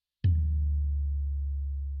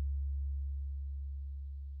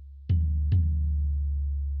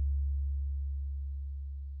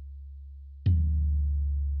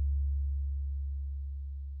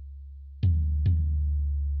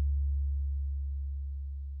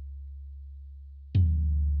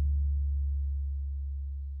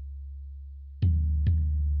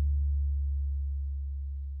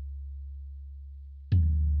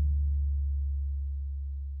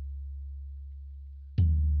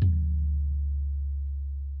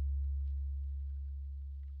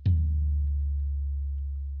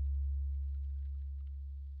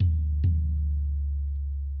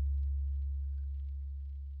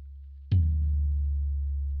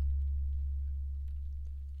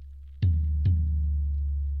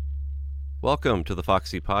Welcome to the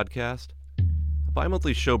Foxy Podcast, a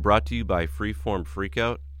bi-monthly show brought to you by Freeform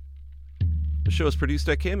Freakout. The show is produced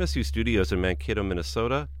at KMSU Studios in Mankato,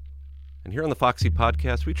 Minnesota, and here on the Foxy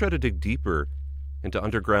Podcast, we try to dig deeper into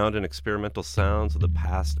underground and experimental sounds of the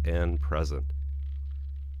past and present.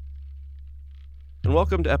 And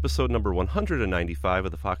welcome to episode number 195 of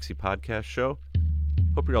the Foxy Podcast show.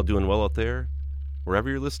 Hope you're all doing well out there, wherever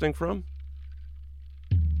you're listening from.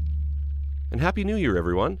 And Happy New Year,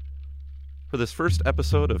 everyone. For this first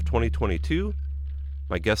episode of 2022,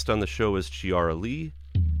 my guest on the show is Chiara Lee,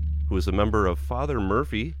 who is a member of Father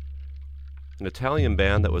Murphy, an Italian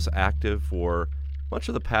band that was active for much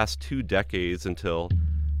of the past 2 decades until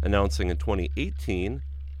announcing in 2018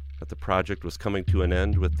 that the project was coming to an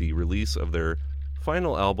end with the release of their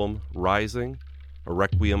final album, Rising, a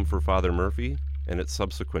requiem for Father Murphy, and its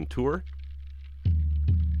subsequent tour.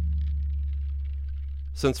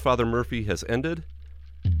 Since Father Murphy has ended,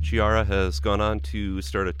 Chiara has gone on to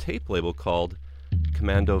start a tape label called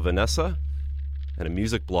Commando Vanessa and a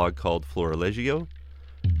music blog called Florilegio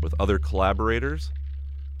with other collaborators,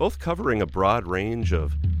 both covering a broad range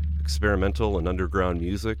of experimental and underground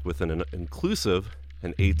music with an inclusive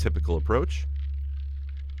and atypical approach.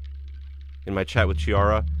 In my chat with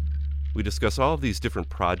Chiara, we discuss all of these different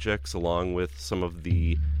projects along with some of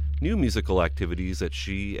the new musical activities that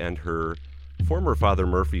she and her former Father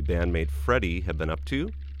Murphy bandmate Freddie have been up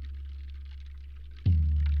to.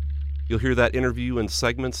 You'll hear that interview in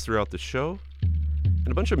segments throughout the show, and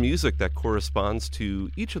a bunch of music that corresponds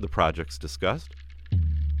to each of the projects discussed.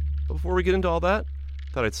 But before we get into all that,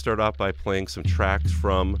 I thought I'd start off by playing some tracks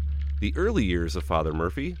from the early years of Father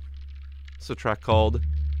Murphy. It's a track called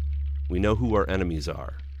We Know Who Our Enemies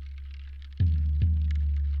Are.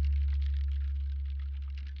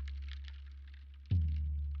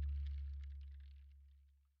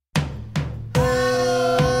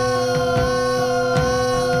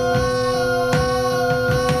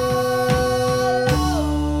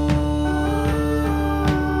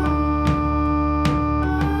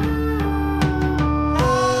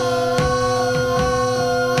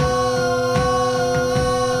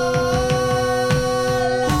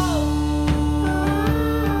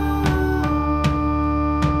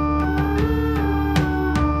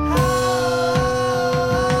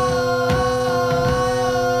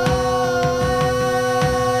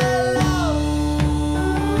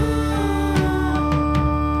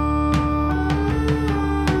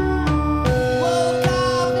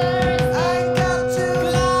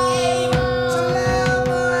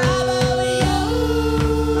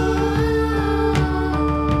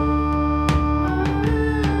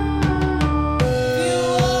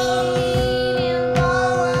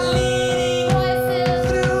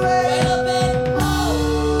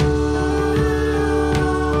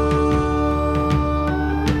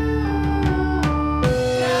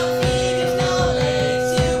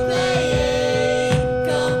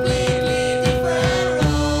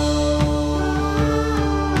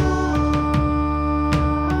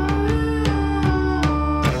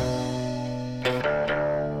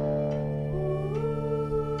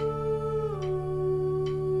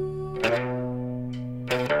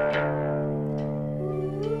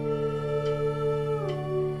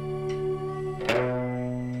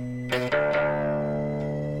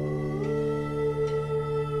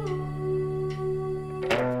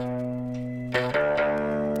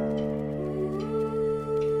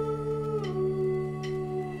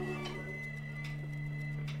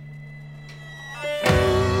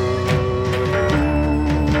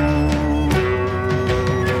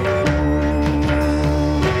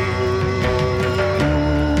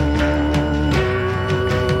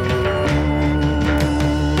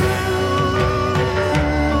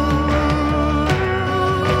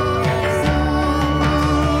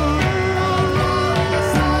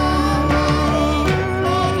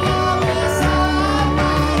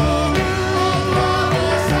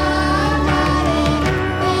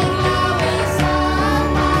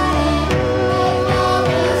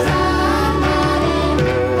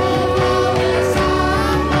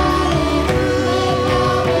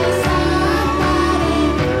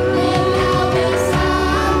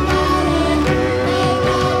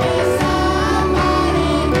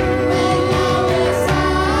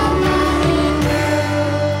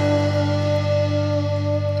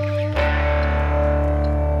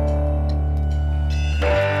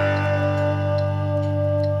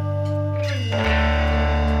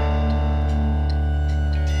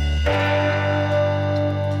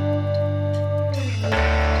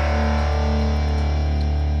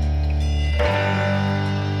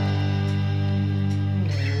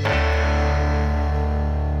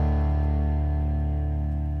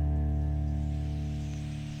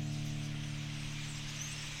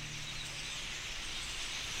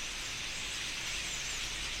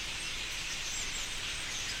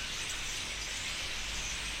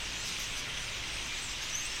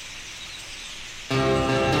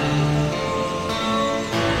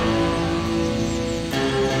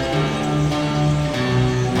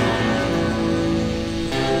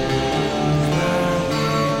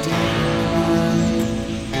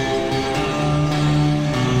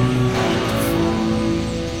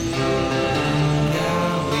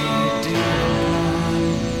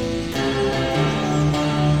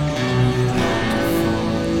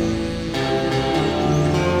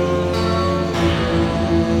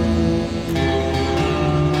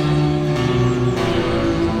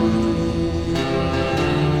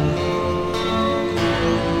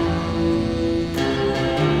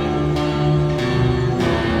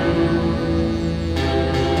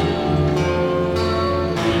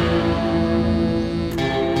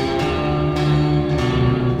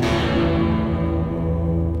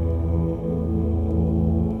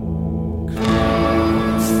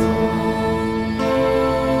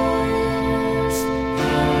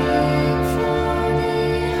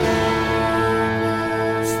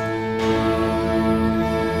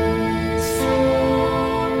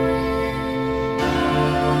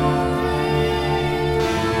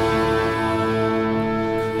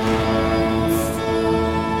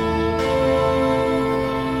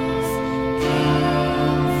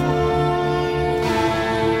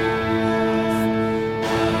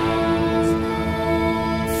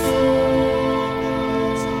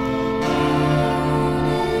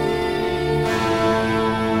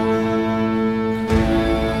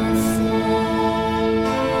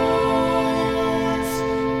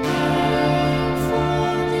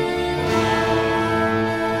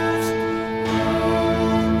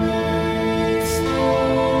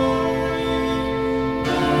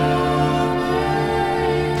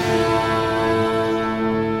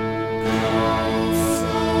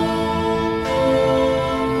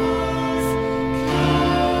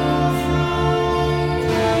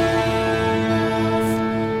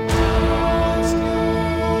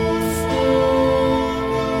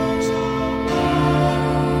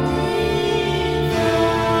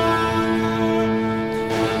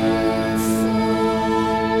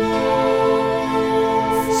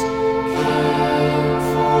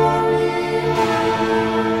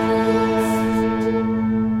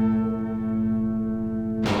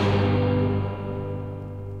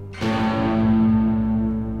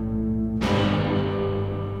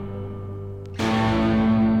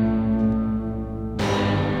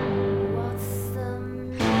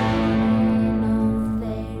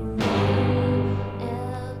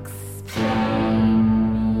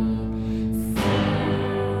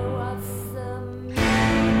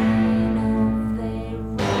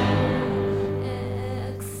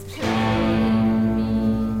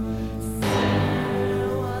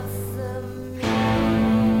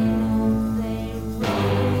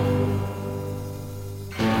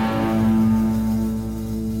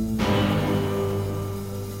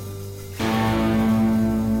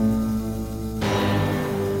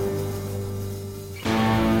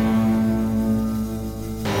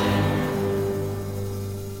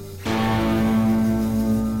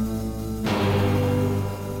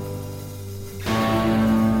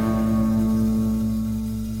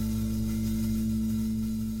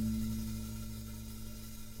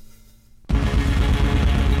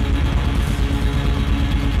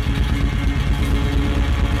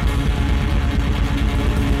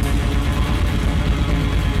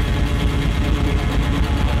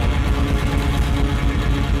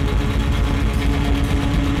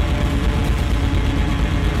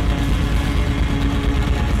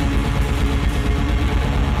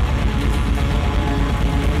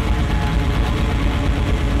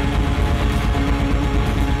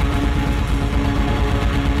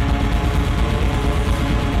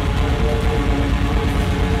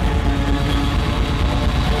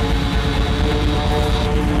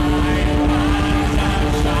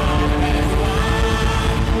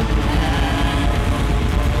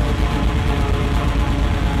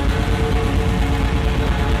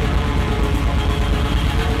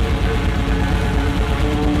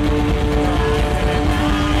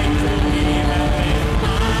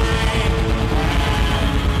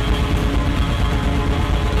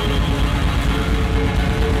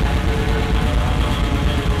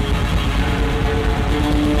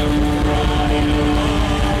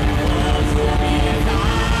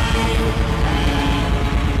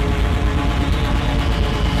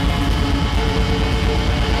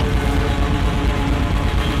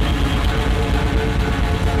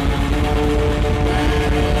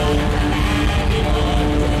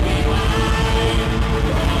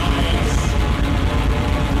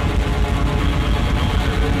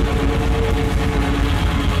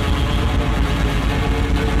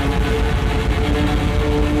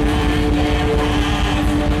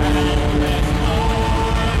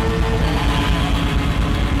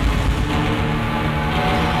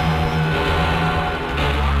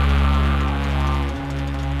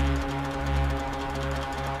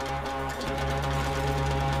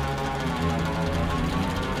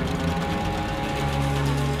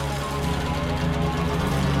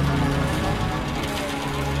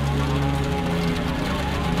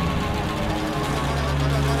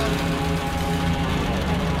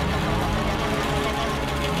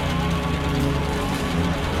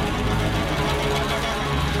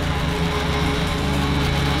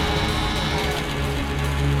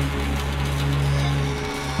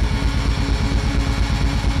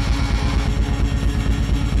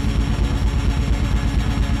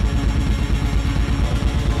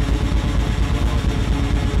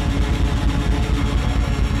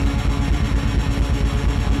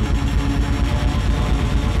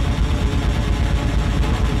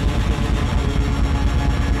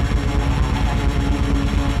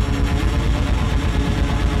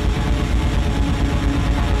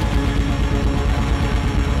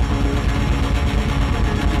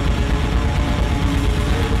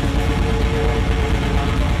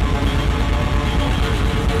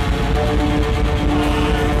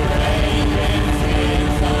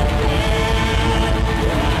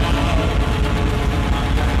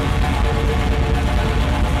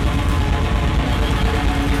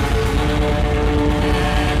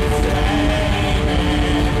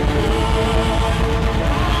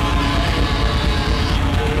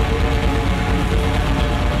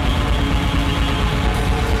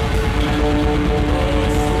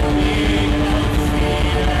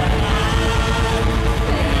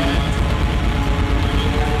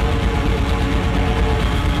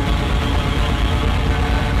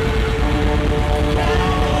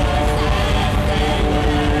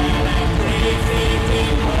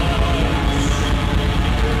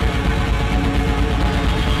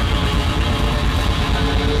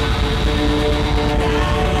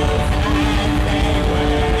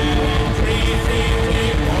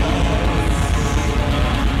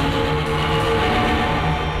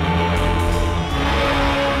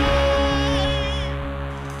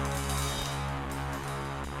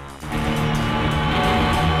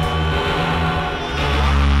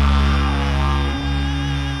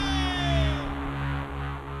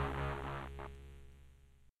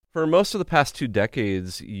 For most of the past 2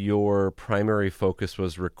 decades, your primary focus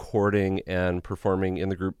was recording and performing in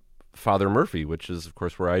the group Father Murphy, which is, of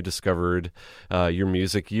course, where I discovered your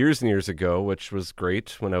music years and years ago, which was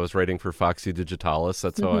great when I was writing for Foxy Digitalis.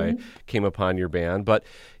 That's how I came upon your band. But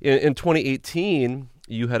in 2018,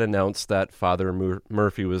 you had announced that Father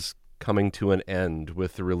Murphy was coming to an end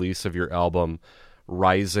with the release of your album,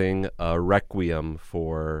 Rising, a Requiem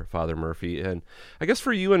for Father Murphy. And I guess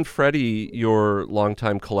for you and Freddie, your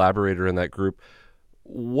longtime collaborator in that group,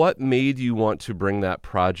 what made you want to bring that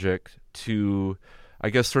project to, I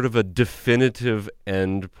guess, sort of a definitive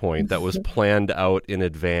end point that was planned out in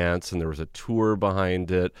advance and there was a tour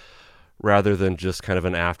behind it, rather than just kind of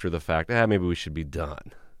an after the fact, maybe we should be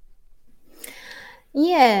done?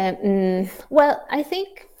 Yeah, well, I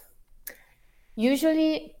think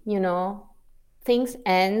usually, things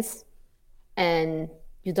ends and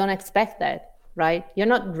you don't expect that, right? You're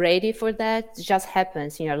not ready for that. It just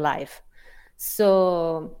happens in your life.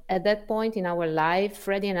 So at that point in our life,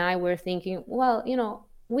 Freddie and I were thinking, well,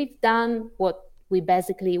 we've done what we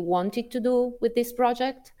basically wanted to do with this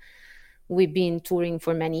project. We've been touring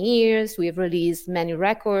for many years. We've released many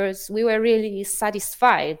records. We were really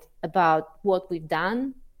satisfied about what we've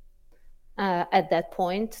done at that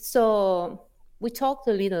point. So we talked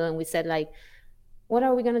a little and we said, what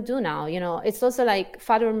are we going to do now? It's also like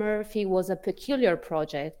Father Murphy was a peculiar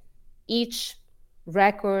project. Each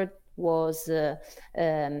record was a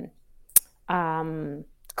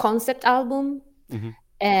concept album. Mm-hmm.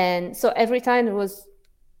 And so every time there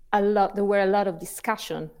were a lot of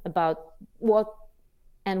discussion about what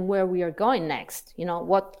and where we are going next.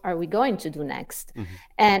 What are we going to do next? Mm-hmm.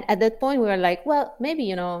 And at that point we were like, well, maybe,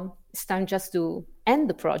 it's time just to end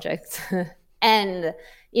the project. And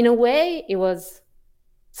in a way it was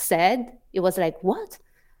sad. It was like, what?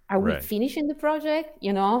 Are we finishing the project?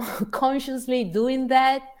 Consciously doing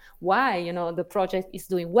that? Why? The project is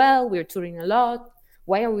doing well. We're touring a lot.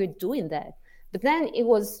 Why are we doing that? But then it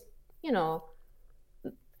was,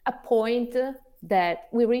 a point that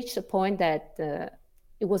we reached a point that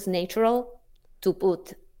it was natural to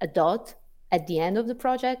put a dot at the end of the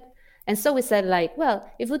project. And so we said, well,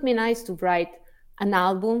 it would be nice to write an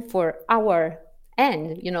album for our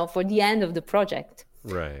end, for the end of the project.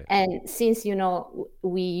 Right. And since,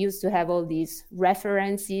 we used to have all these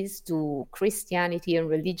references to Christianity and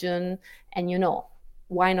religion, and,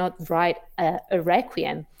 why not write a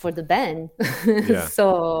requiem for the band? Yeah.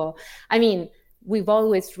 So, I mean, we've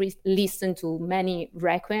always listened to many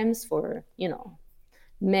requiems for,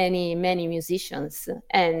 many, many musicians.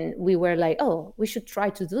 And we were like, oh, we should try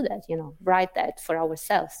to do that, write that for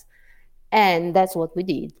ourselves. And that's what we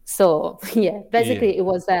did. So, basically it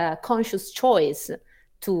was a conscious choice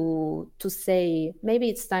to say maybe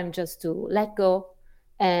it's time just to let go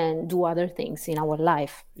and do other things in our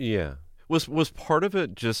life. Yeah. Was part of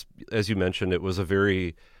it just, as you mentioned, it was a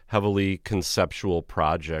very heavily conceptual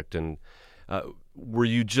project, and were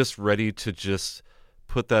you just ready to just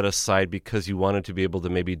put that aside because you wanted to be able to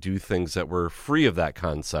maybe do things that were free of that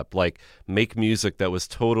concept, like make music that was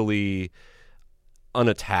totally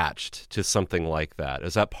unattached to something like that?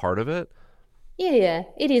 Is that part of it? Yeah,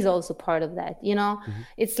 it is also part of that. Mm-hmm.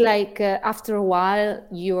 It's like after a while,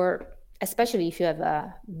 especially if you have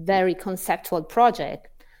a very conceptual project,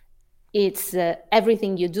 it's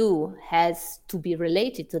everything you do has to be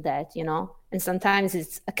related to that, and sometimes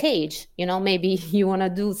it's a cage, maybe you want to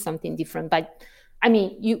do something different, but I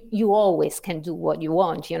mean, you always can do what you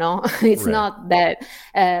want, it's not that,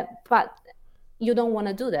 but you don't want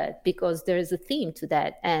to do that because there is a theme to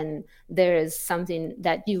that and there is something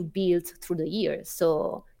that you built through the years.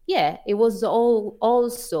 So yeah, it was all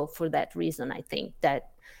also for that reason, I think, that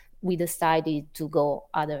we decided to go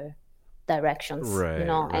other directions,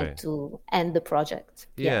 and to end the project.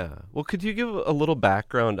 Yeah. Well, could you give a little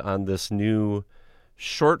background on this new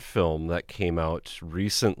short film that came out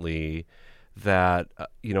recently that,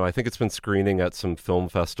 I think it's been screening at some film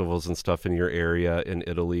festivals and stuff in your area in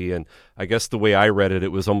Italy. And I guess the way I read it,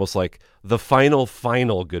 it was almost like the final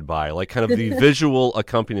goodbye, like kind of the visual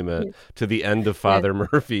accompaniment to the end of Father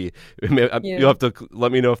Murphy. You'll have to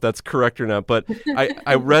let me know if that's correct or not. But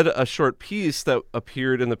I read a short piece that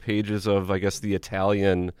appeared in the pages of, I guess, the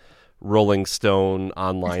Italian Rolling Stone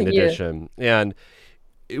online edition. And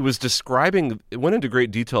it went into great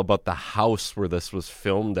detail about the house where this was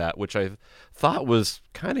filmed at, which I thought was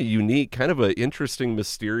kind of unique, kind of an interesting,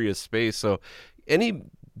 mysterious space. So any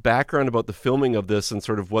background about the filming of this and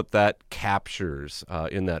sort of what that captures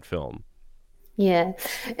in that film? Yeah.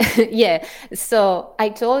 Yeah. So I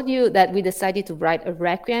told you that we decided to write a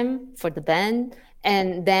requiem for the band.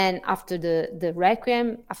 And then after the requiem,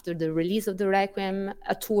 after the release of the requiem,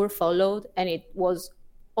 a tour followed. And it was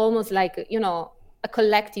almost like, a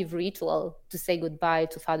collective ritual to say goodbye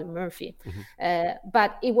to Father Murphy.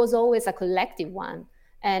 But it was always a collective one.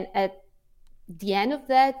 And at the end of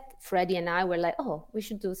that, Freddie and I were like, oh, we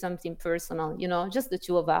should do something personal, just the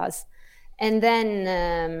two of us. And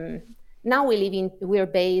then now we're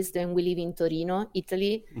based and we live in Torino,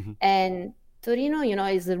 Italy. And Torino,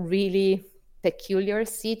 is a really peculiar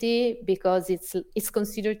city because it's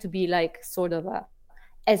considered to be like sort of a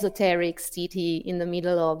esoteric city in the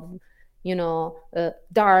middle of,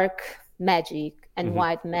 dark magic and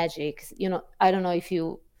white magic. I don't know if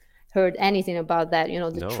you heard anything about that,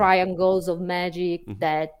 the No. triangles of magic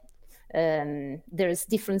that there's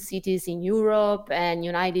different cities in Europe and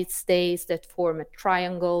United States that form a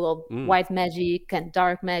triangle of white magic and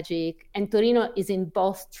dark magic. And Torino is in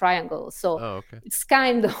both triangles. So it's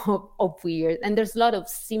kind of weird. And there's a lot of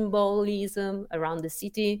symbolism around the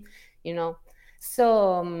city,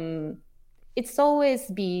 So it's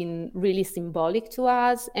always been really symbolic to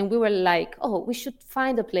us. And we were like, oh, we should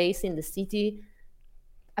find a place in the city,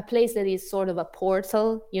 a place that is sort of a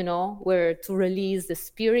portal, where to release the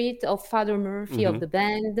spirit of Father Murphy, of the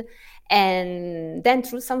band. And then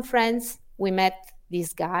through some friends, we met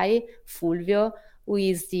this guy, Fulvio, who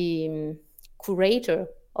is the curator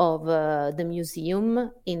of the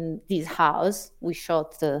museum in this house. We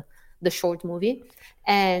shot the short movie.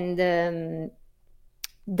 And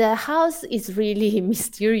the house is really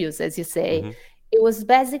mysterious, as you say. It was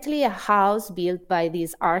basically a house built by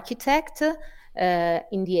this architect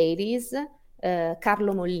in the 80s,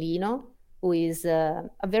 Carlo Mollino, who is a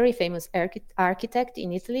very famous architect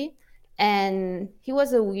in Italy. And he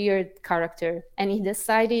was a weird character. And he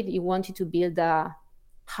decided he wanted to build a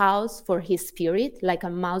house for his spirit, like a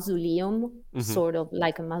mausoleum, sort of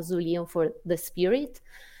like a mausoleum for the spirit.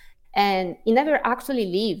 And he never actually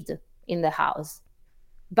lived in the house,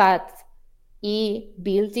 but he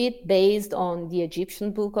built it based on the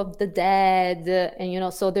Egyptian Book of the Dead.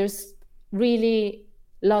 And, so there's really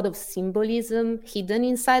a lot of symbolism hidden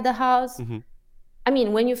inside the house. I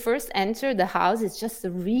mean, when you first enter the house, it's just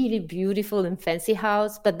a really beautiful and fancy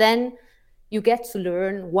house. But then you get to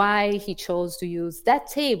learn why he chose to use that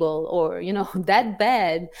table or, that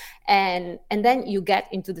bed. And then you get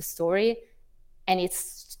into the story and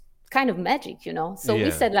it's kind of magic, So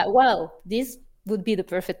we said like, well, this would be the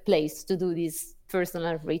perfect place to do this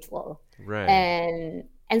personal ritual. Right.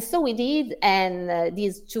 And so we did. And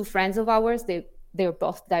these two friends of ours, they're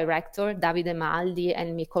both director, Davide Maldi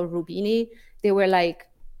and Nicole Rubini. They were like,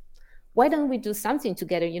 why don't we do something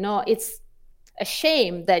together? It's a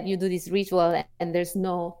shame that you do this ritual and there's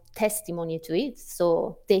no testimony to it.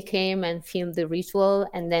 So they came and filmed the ritual,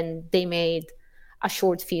 and then they made a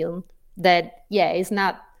short film that, is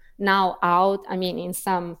not now out. I mean, in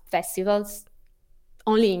some festivals,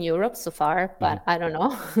 only in Europe so far, but I don't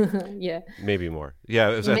know. Maybe more. Yeah,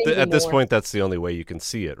 at this point, that's the only way you can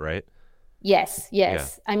see it, right? Yes. Yeah.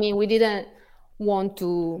 I mean, we didn't want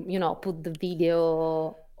to, put the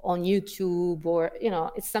video on YouTube or,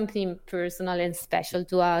 it's something personal and special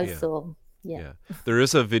to us. Yeah. So, yeah. There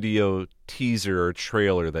is a video teaser or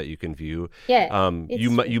trailer that you can view. Yeah.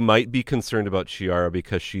 You might be concerned about Chiara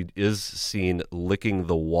because she is seen licking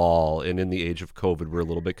the wall, and in the age of COVID, we're a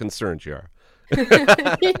little bit concerned, Chiara.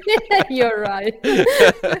 You're right.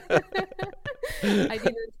 I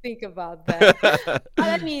didn't think about that.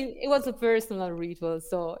 I mean, it was a personal ritual,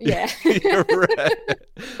 so yeah. You're right.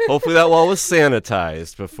 Hopefully that wall was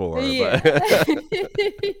sanitized before. Yeah.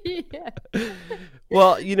 Yeah.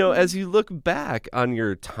 Well, as you look back on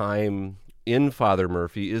your time in Father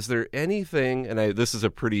Murphy, is there anything, and this is a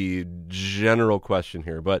pretty general question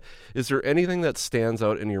here, but is there anything that stands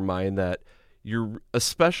out in your mind that you're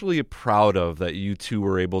especially proud of that you two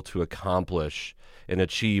were able to accomplish and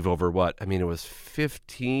achieve over it was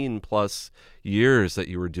 15 plus years that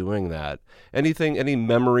you were doing that? Any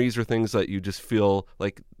memories or things that you just feel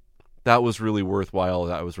like that was really worthwhile,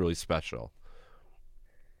 that was really special?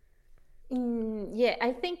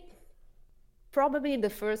 I think probably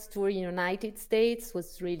the first tour in the United States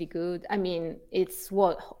was really good. I mean, it's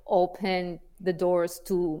what opened the doors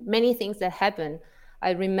to many things that happened.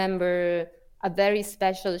 I remember a very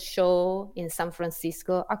special show in San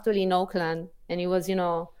Francisco, actually in Oakland. And it was,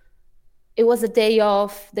 it was a day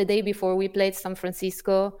off, the day before we played San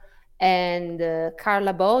Francisco. And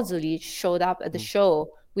Carla Bozzoli showed up at the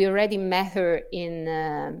show. We already met her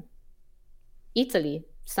in Italy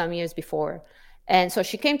some years before. And so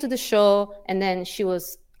she came to the show, and then she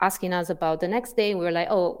was asking us about the next day. We were like,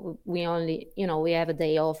 oh, we only, we have a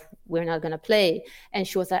day off. We're not going to play. And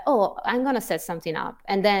she was like, oh, I'm going to set something up.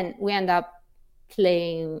 And then we end up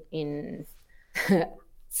playing in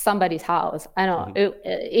somebody's house. I don't know.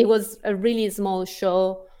 It was a really small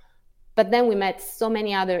show. But then we met so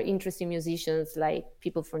many other interesting musicians, like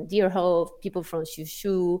people from Deerhoof, people from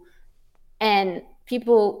Shushu, and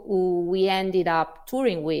people who we ended up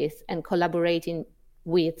touring with and collaborating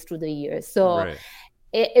with through the years. So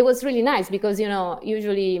it was really nice because,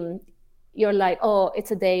 usually you're like, oh,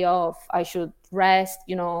 it's a day off, I should rest,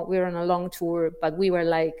 we're on a long tour. But we were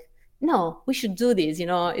like, no, we should do this,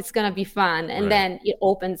 it's going to be fun. And then it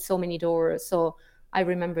opened so many doors. So I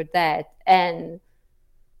remembered that. And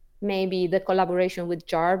maybe the collaboration with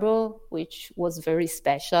Jarbo, which was very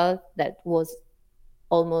special, that was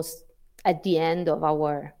almost at the end of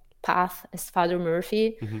our path as Father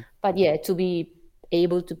Murphy. But yeah, to be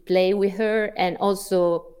able to play with her and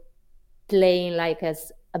also playing like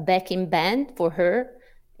as a backing band for her,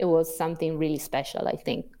 it was something really special, I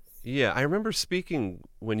think. Yeah, I remember speaking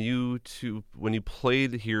when you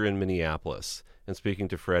played here in Minneapolis and speaking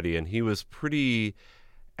to Freddie, and he was pretty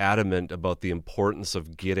adamant about the importance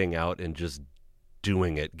of getting out and just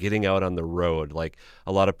doing it, getting out on the road. Like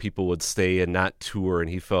a lot of people would stay and not tour, and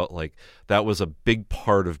he felt like that was a big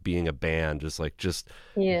part of being a band, just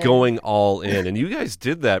going all in. And you guys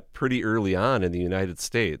did that pretty early on in the United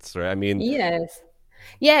States, right? I mean,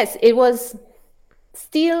 yes, it was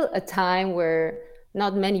still a time where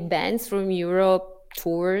not many bands from Europe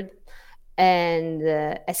toured, and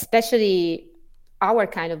especially our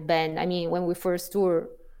kind of band. I mean, when we first toured,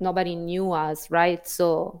 nobody knew us, right?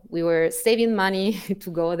 So we were saving money to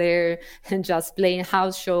go there and just playing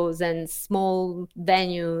house shows and small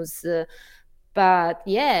venues. But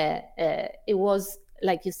it was,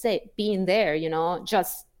 like you say, being there,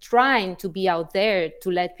 just trying to be out there to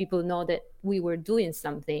let people know that we were doing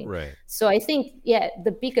something. Right. So I think,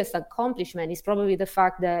 the biggest accomplishment is probably the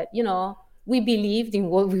fact that, we believed in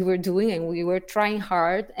what we were doing and we were trying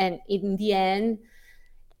hard. And in the end,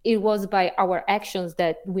 it was by our actions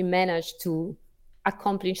that we managed to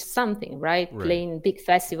accomplish something, right? Playing big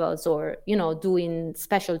festivals or, doing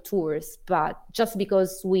special tours. But just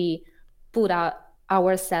because we put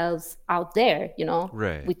ourselves out there,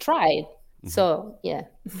 we tried. So, yeah.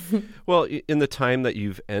 Well, in the time that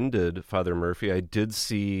you've ended Father Murphy, I did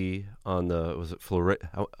see on the, was it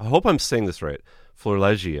I hope I'm saying this right,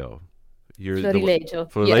 Florilegio.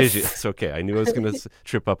 Florilegio. Yes. Yes. Okay, I knew I was going to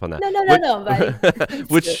trip up on that. No. But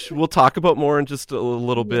which we'll talk about more in just a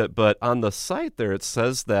little bit. But on the site there, it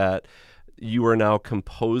says that you are now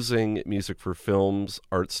composing music for films,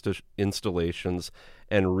 art installations,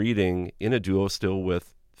 and reading in a duo still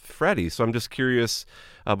with Freddie. So I'm just curious,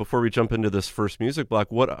 before we jump into this first music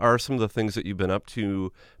block, what are some of the things that you've been up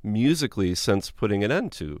to musically since putting an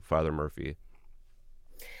end to Father Murphy?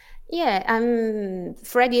 Yeah,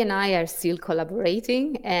 Freddie and I are still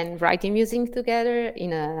collaborating and writing music together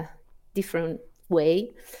in a different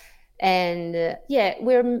way. And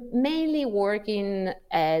we're mainly working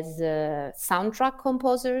as soundtrack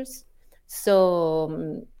composers.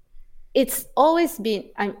 So it's always been,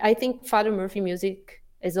 I think Father Murphy music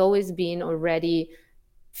has always been already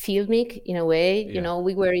filmic in a way.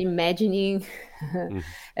 We were imagining,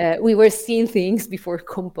 we were seeing things before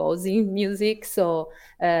composing music. So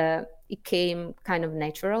it came kind of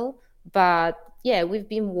natural. But we've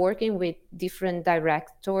been working with different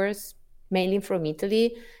directors, mainly from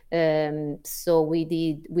Italy. So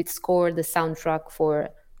we scored the soundtrack for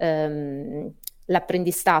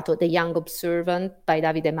L'Apprendistato, The Young Observant by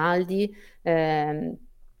Davide Maldi,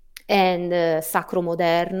 and Sacro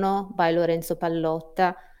Moderno by Lorenzo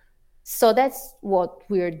Pallotta. So that's what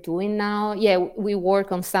we're doing now. We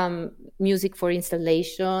work on some music for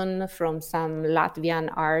installation from some Latvian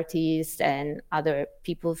artists and other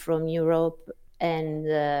people from Europe.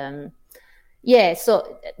 And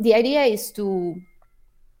so the idea is to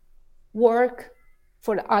work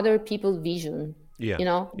for other people's vision.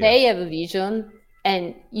 They have a vision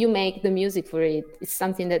and you make the music for it. It's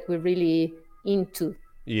something that we're really into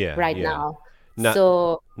now.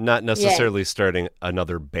 Not necessarily starting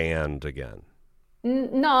another band again.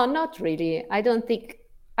 No, not really. I don't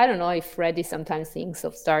know if Freddie sometimes thinks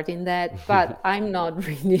of starting that, but I'm not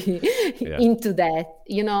really into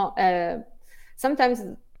that. Sometimes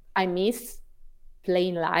I miss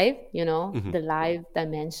playing live, the live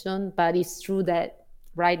dimension, but it's true that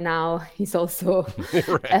right now is also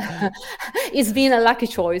Right. it's been a lucky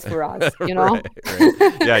choice for us, you know.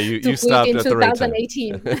 Right. Yeah, you stopped in at the right time.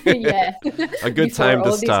 2018. Yeah, A good before time to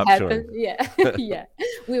all this stop happened. showing. Yeah, yeah,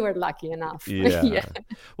 we were lucky enough. Yeah. Yeah.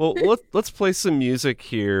 Well, let's play some music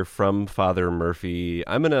here from Father Murphy.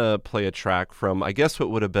 I'm gonna play a track from, I guess, what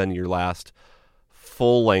would have been your last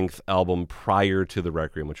full-length album prior to the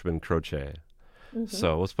Requiem, which would have been Croce.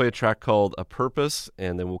 So let's play a track called A Purpose,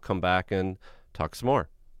 and then we'll come back and talk some more.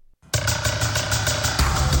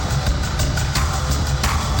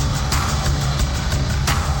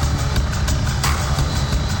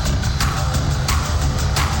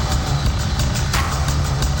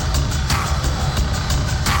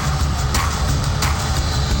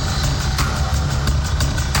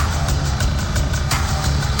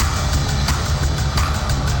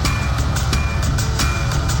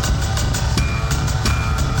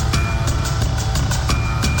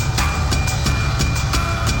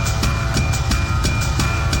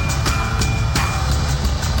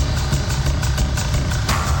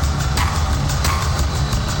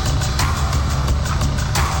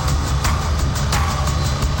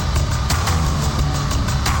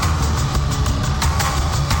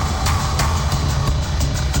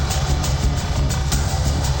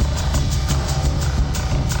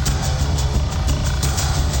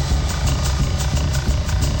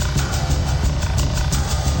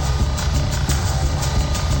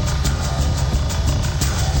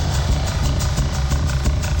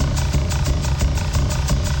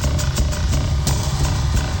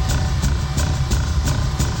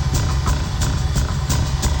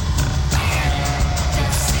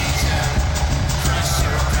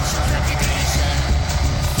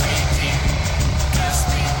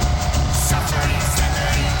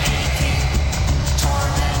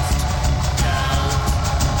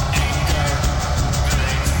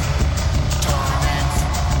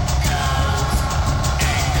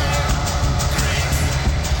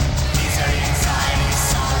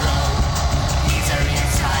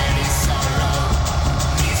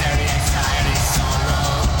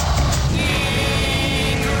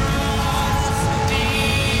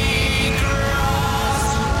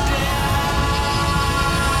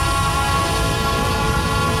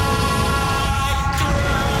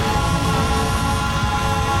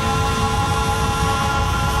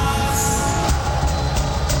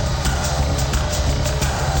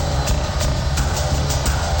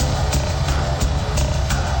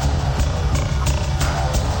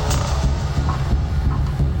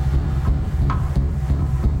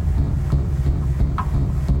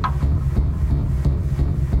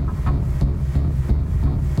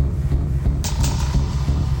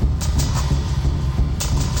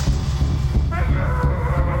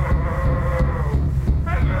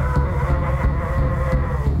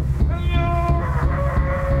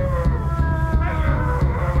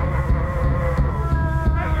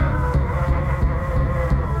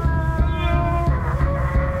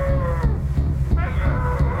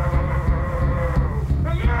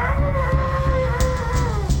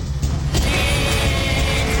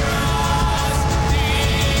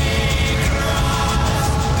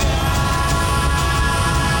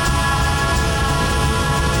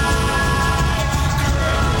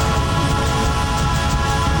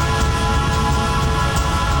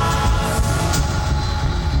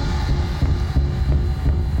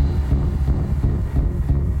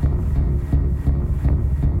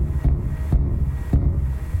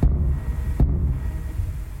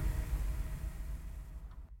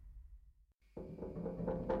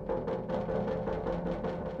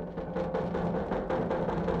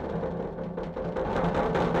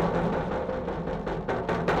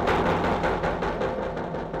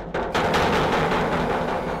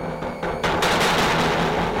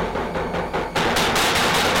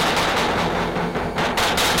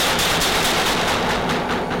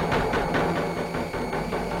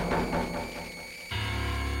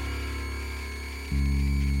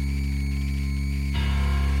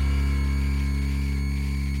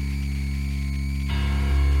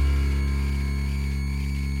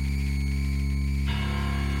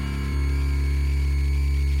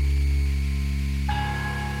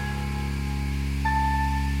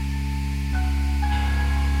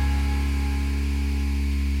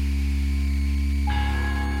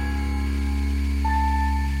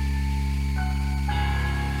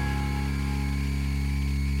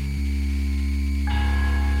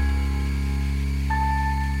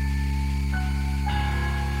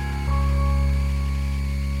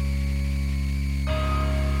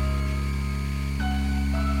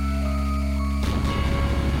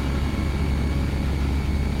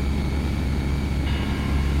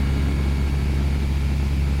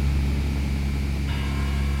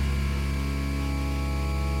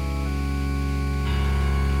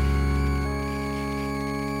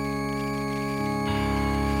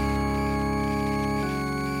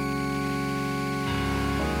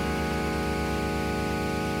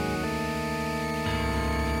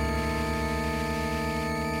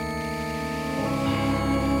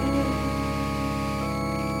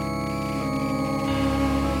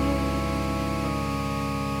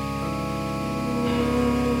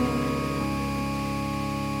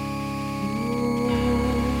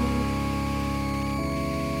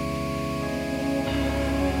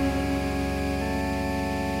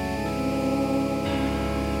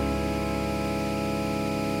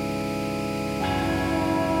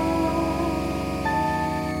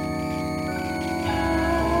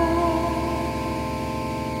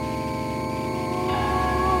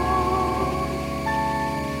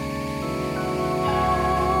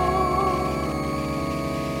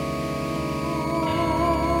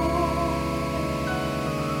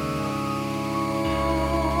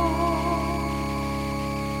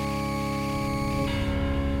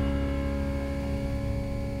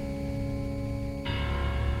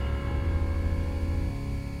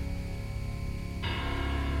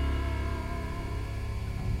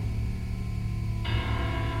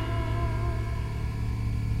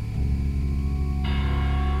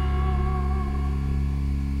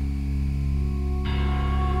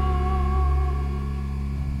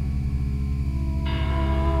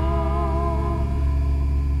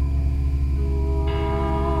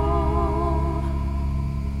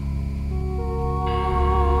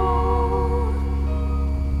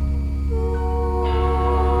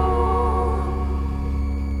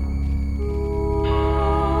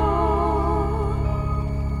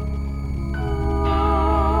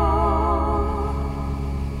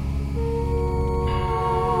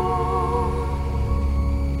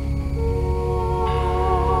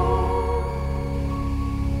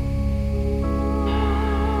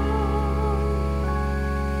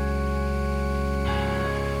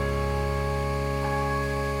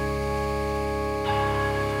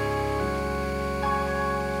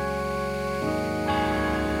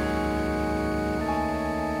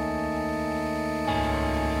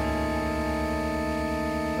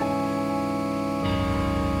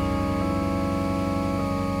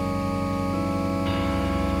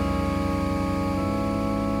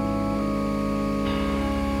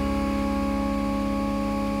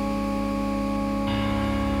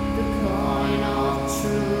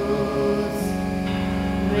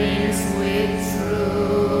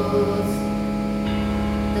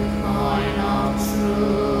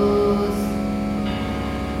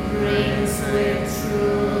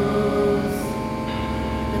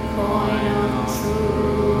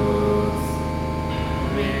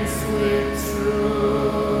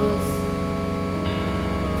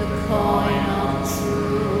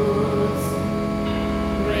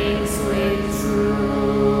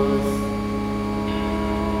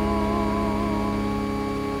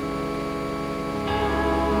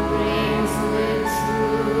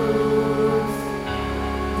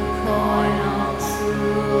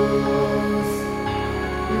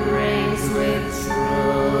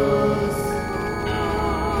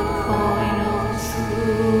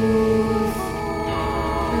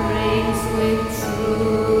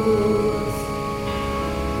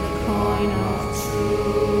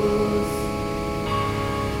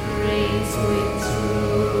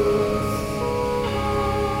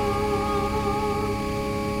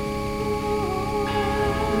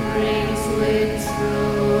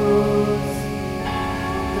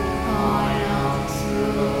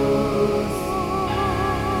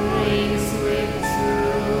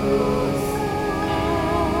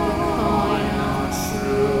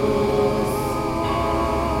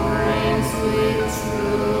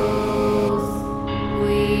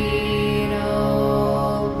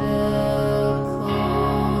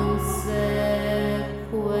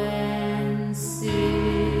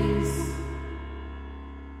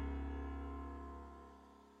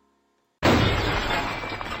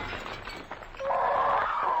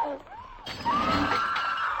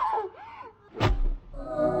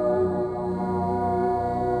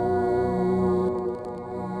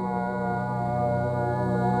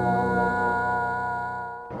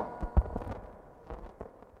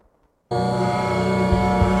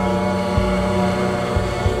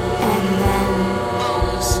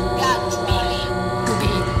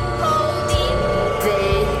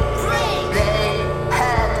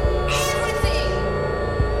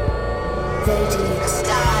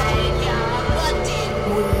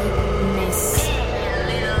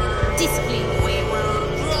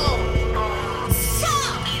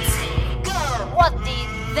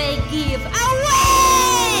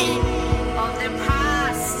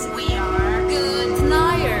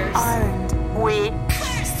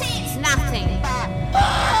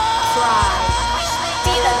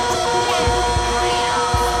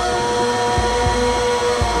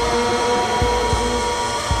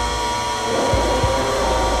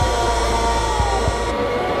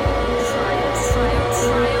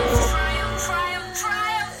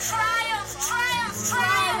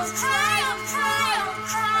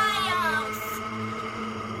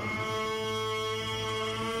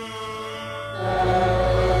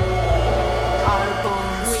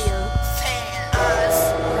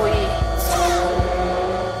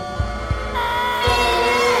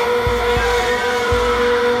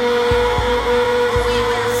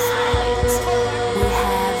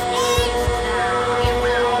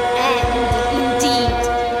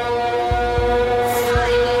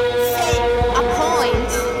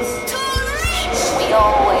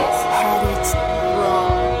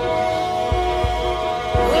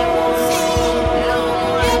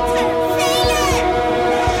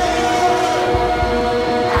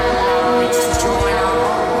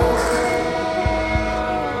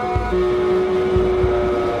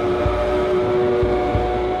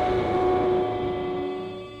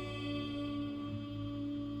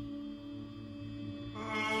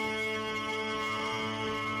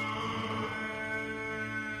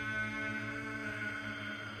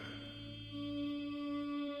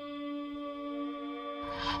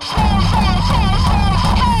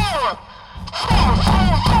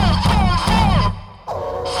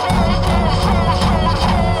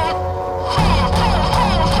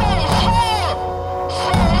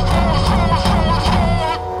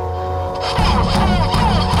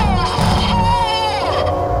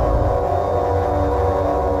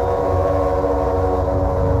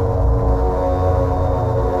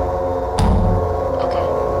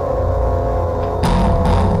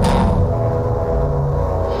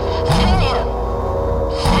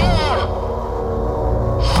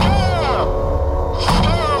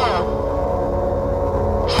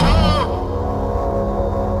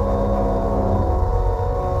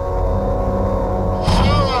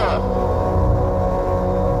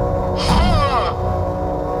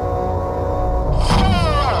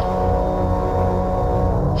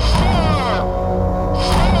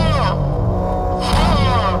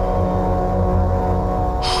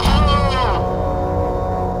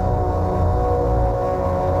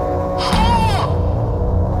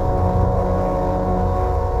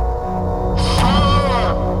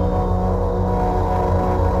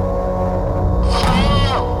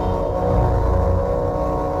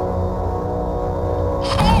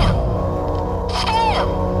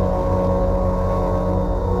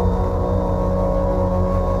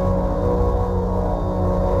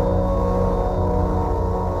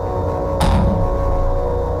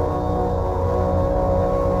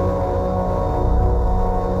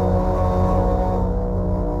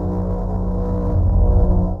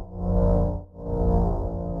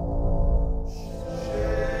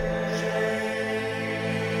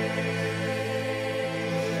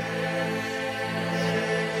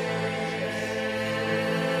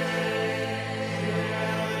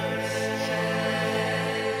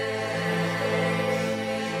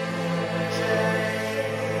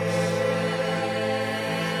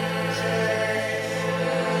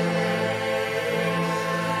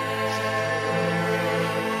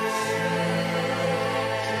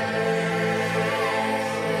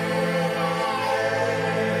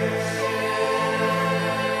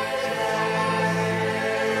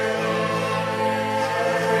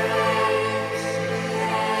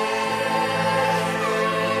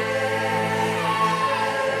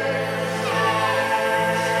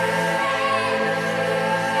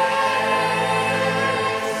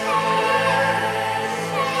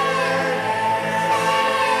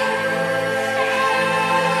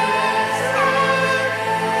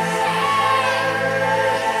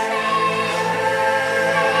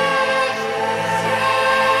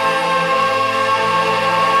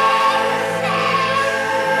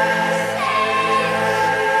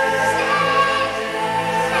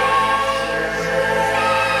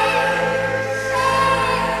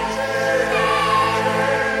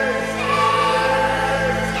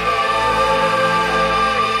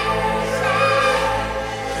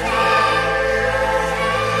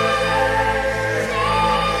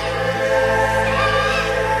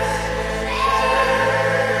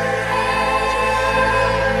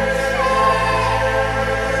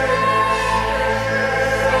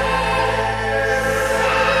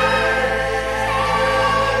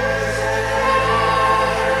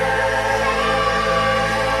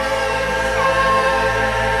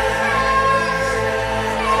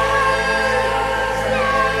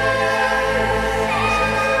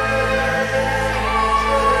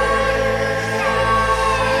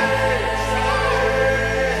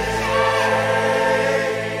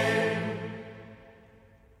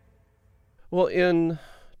 in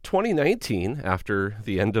 2019, after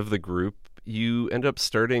the end of the group, you end up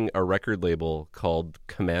starting a record label called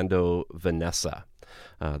Commando Vanessa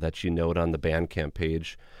that you note on the Bandcamp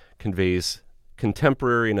page conveys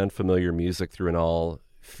contemporary and unfamiliar music through an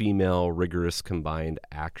all-female, rigorous combined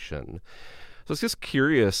action. So I was just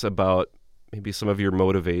curious about maybe some of your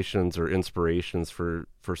motivations or inspirations for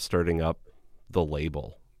starting up the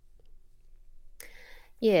label.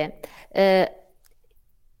 Yeah.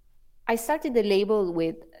 I started the label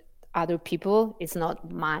with other people. It's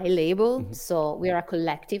not my label. Mm-hmm. So we are a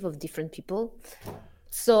collective of different people.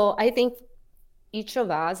 So I think each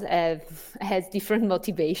of us has different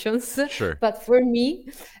motivations. Sure. But for me,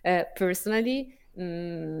 personally,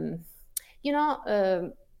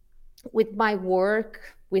 with my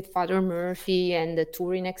work with Father Murphy and the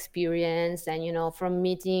touring experience, and from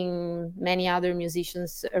meeting many other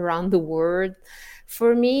musicians around the world,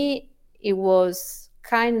 for me it was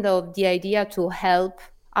kind of the idea to help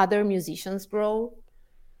other musicians grow.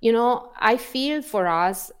 I feel for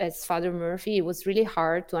us as Father Murphy, it was really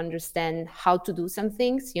hard to understand how to do some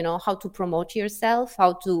things, how to promote yourself,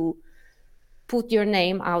 how to put your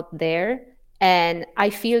name out there. And I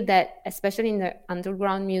feel that, especially in the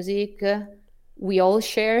underground music, we all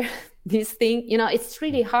share this thing. It's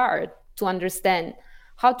really hard to understand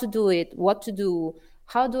how to do it, what to do,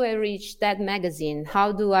 how do I reach that magazine,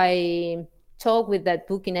 how do I talk with that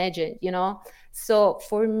booking agent, So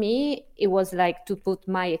for me, it was like to put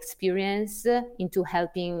my experience into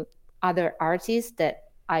helping other artists that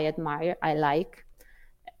I admire, I like.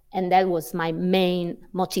 And that was my main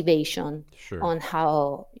motivation. Sure. On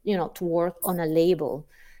how, to work on a label.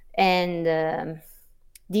 And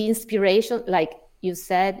the inspiration, like you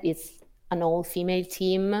said, it's an all-female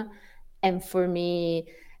team. And for me,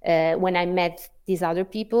 when I met these other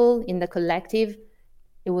people in the collective,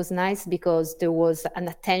 it was nice because there was an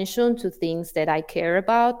attention to things that I care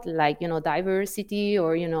about, like, diversity,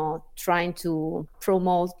 or, trying to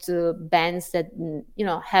promote bands that,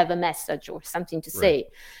 have a message or something to say.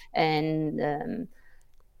 And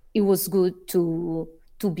it was good to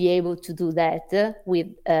be able to do that with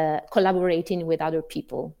collaborating with other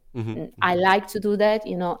people. Mm-hmm. I like to do that,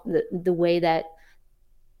 the way that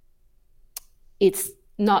it's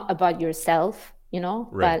not about yourself,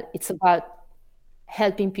 but it's about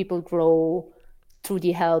helping people grow through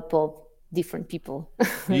the help of different people.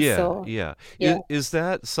 Yeah. Is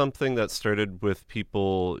that something that started with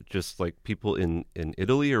people, just like people in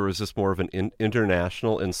Italy, or was this more of an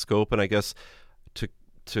international in scope? And I guess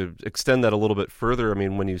to extend that a little bit further, I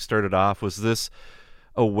mean, when you started off, was this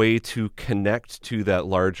a way to connect to that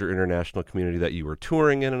larger international community that you were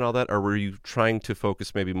touring in and all that? Or were you trying to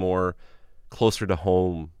focus maybe more closer to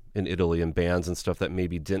home in Italy and bands and stuff that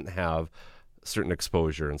maybe didn't have certain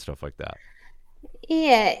exposure and stuff like that?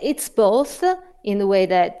 Yeah, it's both, in the way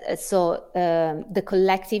that the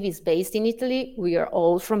collective is based in Italy. We are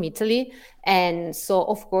all from Italy, and so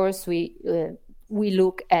of course we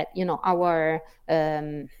look at our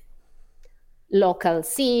local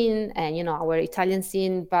scene and our Italian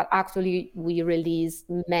scene, but actually we release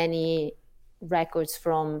many records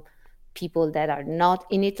from people that are not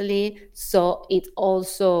in Italy. So it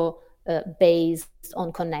also based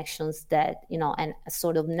on connections that, and a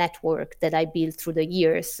sort of network that I built through the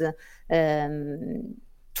years,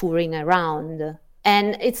 touring around.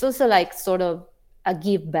 And it's also like sort of a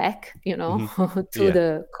give back, mm-hmm. to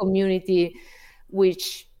the community,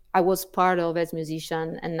 which I was part of as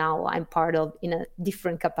musician, and now I'm part of in a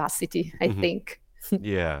different capacity, I mm-hmm. think.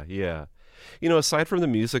 Yeah. Aside from the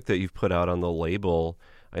music that you've put out on the label,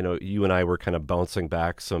 I know you and I were kind of bouncing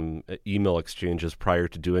back some email exchanges prior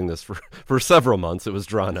to doing this for several months. It was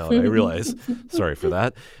drawn out, I realize. Sorry for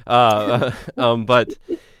that. But,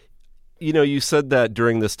 you said that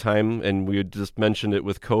during this time, and we had just mentioned it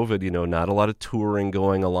with COVID, not a lot of touring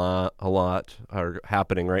going a lot are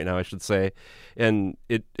happening right now, I should say. And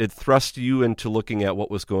it thrust you into looking at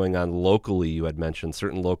what was going on locally. You had mentioned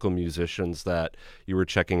certain local musicians that you were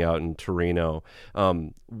checking out in Torino.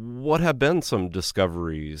 What have been some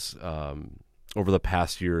discoveries over the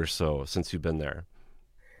past year or so since you've been there?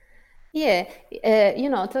 Yeah,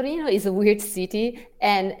 Torino is a weird city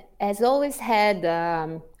and has always had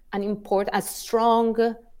a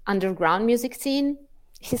strong underground music scene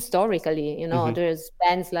historically. Mm-hmm. There's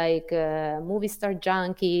bands like Movie Star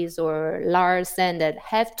Junkies or Larsen that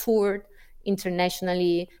have toured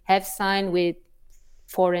internationally, have signed with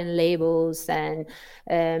foreign labels, and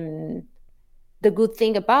the good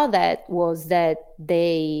thing about that was that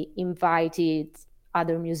they invited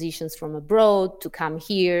other musicians from abroad to come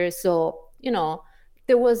here. So,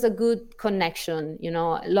 there was a good connection,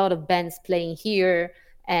 a lot of bands playing here.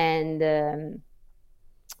 And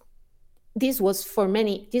this was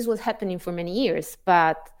happening for many years,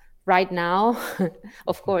 but right now,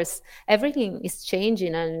 of course, everything is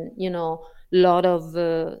changing, and a lot of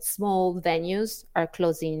small venues are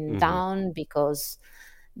closing down because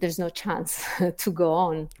there's no chance to go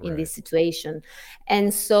on in this situation.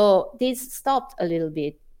 And so this stopped a little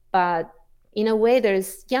bit, but in a way,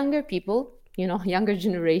 there's younger people, younger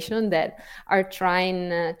generation that are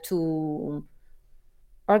trying to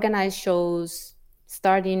organize shows,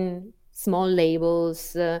 starting small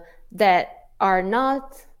labels that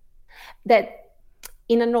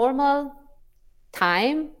in a normal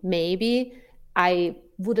time, maybe I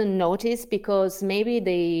wouldn't notice, because maybe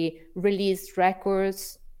they released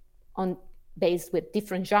records based with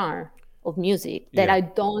different genre of music that I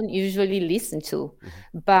don't usually listen to.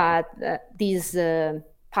 But this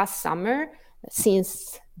past summer,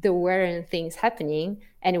 since there weren't things happening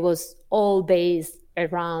and it was all based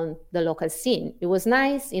around the local scene, it was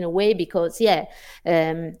nice in a way, because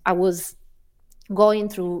I was going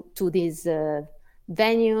to these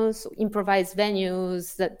venues, improvised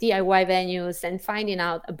venues, DIY venues, and finding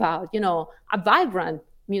out about a vibrant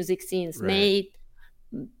music scenes made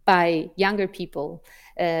by younger people.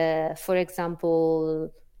 For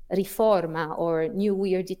example, Riforma or New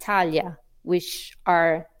Weird Italia, which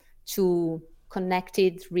are two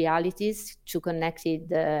connected realities, two connected.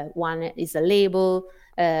 One is a label,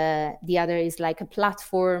 the other is like a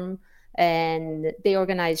platform, and they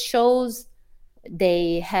organize shows.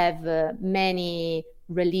 They have many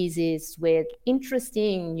releases with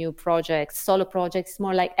interesting new projects, solo projects,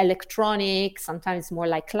 more like electronic, sometimes more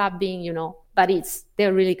like clubbing, but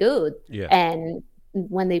they're really good. And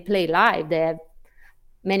when they play live, they have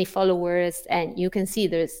many followers, and you can see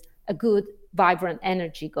there's a good, vibrant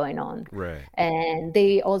energy going on. And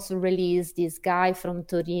they also released this guy from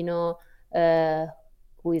Torino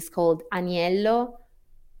who is called Aniello,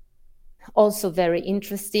 also very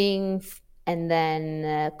interesting. And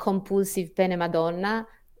then Compulsive Pene Madonna,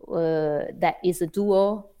 that is a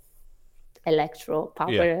duo, electro,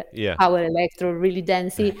 power electro, really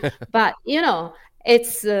dancey. But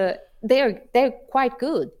it's they're quite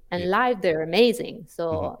good, and live they're amazing.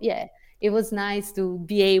 So it was nice to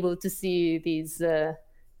be able to see these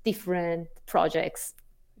different projects.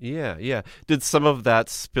 Did some of that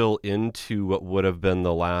spill into what would have been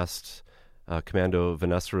the last Commando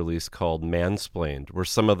Vanessa release called Mansplained? Were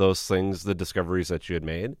some of those things the discoveries that you had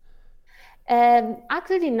made?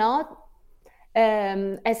 Actually not.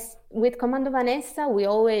 As with Commando Vanessa, we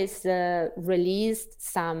always released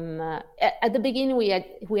some. At the beginning, we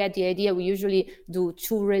had the idea we usually do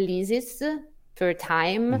 2 releases per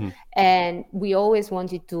time, and we always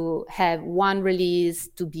wanted to have one release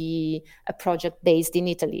to be a project based in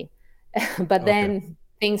Italy. But then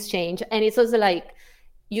things change, and it's also like,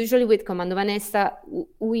 usually with Commando Vanessa,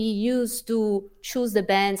 we used to choose the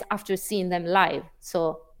bands after seeing them live.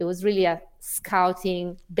 So it was really a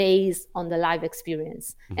scouting based on the live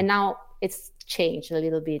experience. And now it's changed a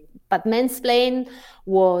little bit. But Mansplain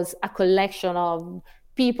was a collection of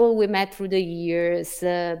people we met through the years,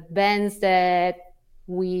 bands that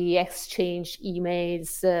we exchanged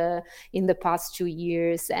emails in the past 2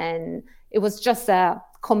 years. And it was just a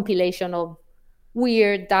compilation of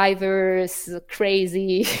weird, diverse,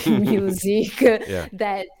 crazy music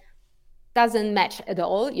that doesn't match at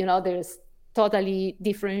all. There's totally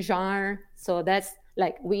different genre. So that's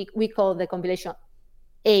like, we call the compilation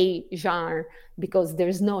a genre, because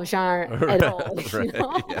there's no genre at all.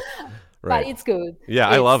 But it's good.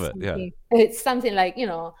 I love it. It's something like,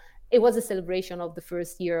 it was a celebration of the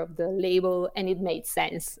first year of the label, and it made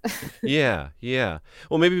sense.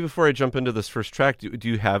 Well, maybe before I jump into this first track, do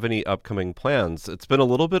you have any upcoming plans? It's been a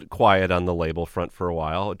little bit quiet on the label front for a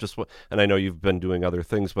while. And I know you've been doing other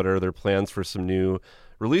things, but are there plans for some new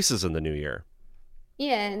releases in the new year?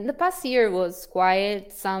 The past year was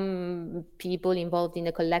quiet. Some people involved in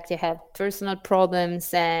the collective have personal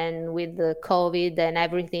problems, and with the COVID and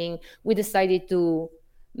everything, we decided to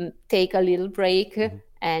take a little break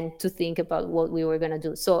and to think about what we were going to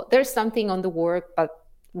do. So there's something on the work, but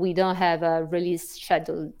we don't have a release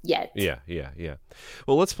schedule yet.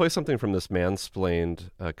 Well, let's play something from this Mansplained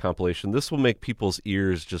compilation. This will make people's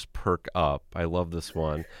ears just perk up. I love this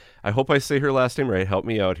one. I hope I say her last name right. Help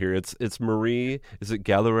me out here. It's Marie. Is it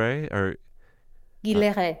Guilleret or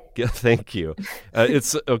Guilleret? Thank you.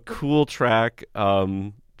 It's a cool track.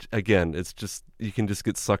 Again, it's just, you can just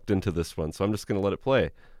get sucked into this one. So I'm just going to let it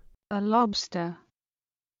play. A lobster.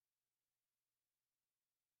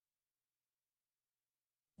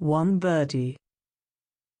 One birdie.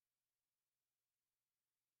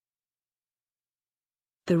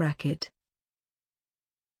 The racket.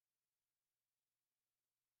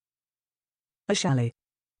 A chalet.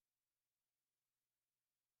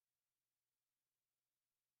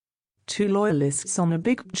 2 loyalists on a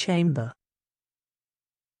big chamber.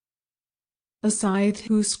 A scythe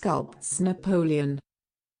who sculpts Napoleon.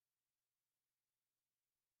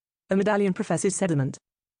 A medallion professes sediment.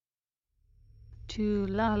 2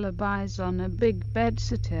 lullabies on a big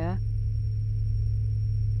bedsitter.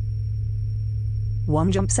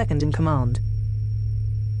 1 jump second in command.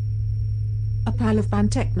 A pile of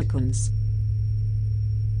pantechnicons.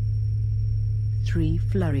 3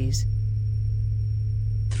 flurries.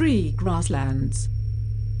 3 grasslands.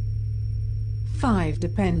 5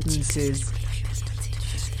 dependencies.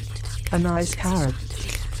 A nice carrot.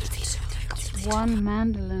 1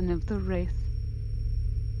 mandolin of the wraith.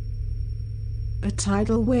 A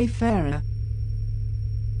tidal wayfarer.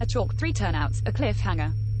 A chalk, 3 turnouts, a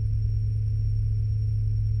cliffhanger.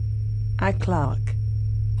 A clerk.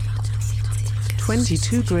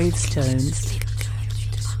 22 gravestones.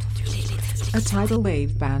 A tidal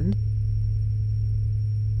wave band.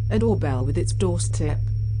 A doorbell with its doorstep.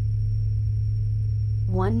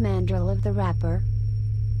 1 mandrel of the rapper.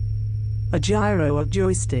 A gyro of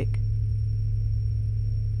joystick.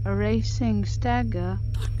 A racing stagger.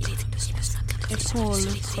 A call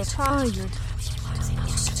of papaya.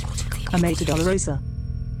 A Meta Dolorosa.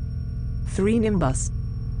 3 nimbus.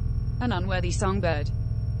 An unworthy songbird.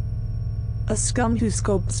 A scum who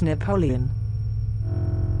sculpts Napoleon.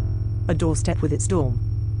 A doorstep with its dorm.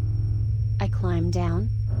 I climb down.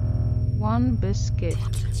 1 biscuit.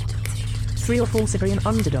 3 or 4 Cyprian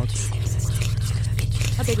underdogs.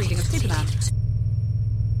 A big reading of Superman.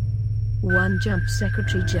 1 jump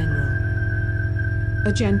secretary general.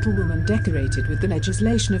 A gentlewoman decorated with the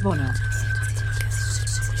legislation of honor.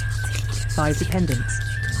 5 dependents.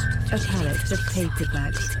 A pallet of paper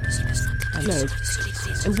bags. A globe.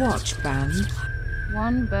 A watch band.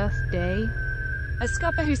 1 birthday. A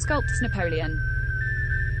scupper who sculpts Napoleon.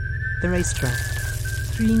 The racetrack.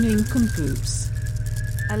 3 nincompoops.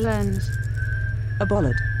 A lens. A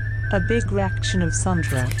bollard. A big reaction of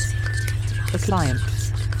suntrout. A client.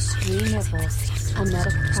 3 nipples. A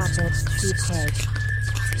medical prophet, pig.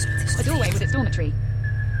 A doorway with its dormitory.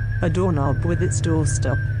 A doorknob with its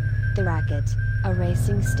doorstop. The racket. A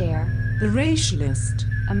racing stair. The racialist.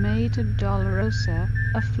 A Meta Dolorosa.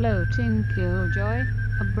 A floating killjoy.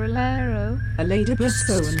 A bolero. A ladybus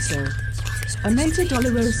so-and-so. A Meta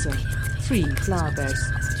Dolorosa. 3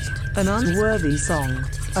 flowerbeds. An unworthy song.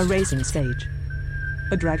 A racing stage.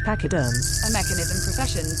 A drag pachyderm. A mechanism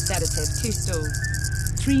profession, sedative, 2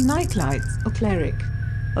 stools. 3 nightlights. A cleric.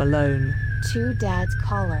 Alone. 2 dad's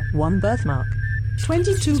collar. 1 birthmark.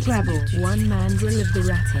 22 gravel. 1 mandrel of the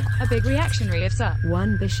rapper. A big reactionary of Sup.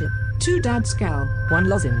 1 bishop. 2 dad's skull. 1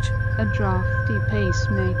 lozenge. A drafty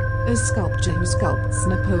pacemaker. A sculptor who sculpts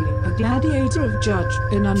Napoleon. A gladiator of judge.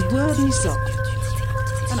 An unworthy sock.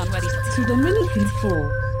 An unworthy sock. To the Dominican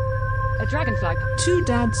 4. A dragonfly. 2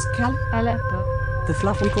 dad's cal. A leper. The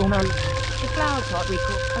fluff we call Mary. The flower pot we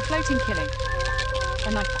call a floating killing.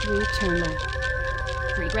 A knife. 3 turtle.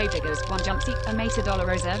 3 gravediggers, 1 jump seat, a Meta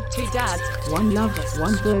Dolorosa, 2 dads. 1 lover.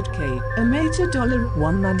 1 birdcage. A Meta Dollar.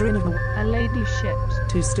 1 mandarin of the... A lady ships.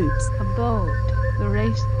 2 stoops. A boat. The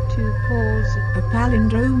race. 2 poles. A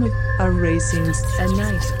palindrome of. A racing... A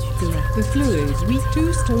nice giraffe. The fluid weak.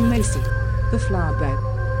 2 stonemason. The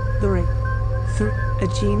flowerbed. The ring. A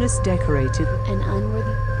genus decorated. An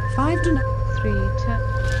unworthy. 5 to 3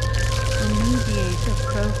 a mediator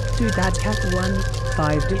crow. 2 dad cat. 1.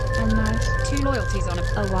 5 d. A nice. 2 loyalties on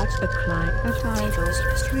A watch. A climb. A tidal.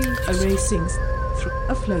 3 a racing.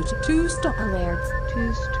 A float. 2 stop. A laird's.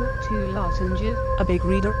 2 lozenges. A big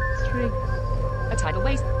reader. 3 a tidal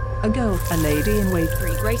waste, A girl. A lady in wait.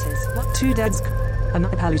 3 graces, 2 dads.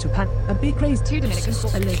 A pallet of pan. A big race. 2 Dominican A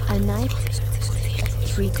four, lake. A knife.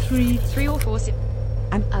 3. 3 or 4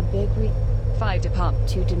 A big 5 depart,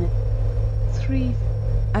 2 dimit. 3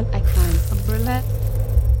 I climb. a brulette.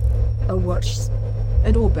 A watch.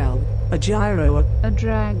 A doorbell. A gyro. A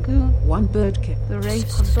dragoon. 1 birdcage. The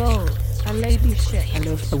race. A boat. A lady ship. A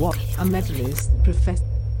loaf. A what? A medalist. Professor.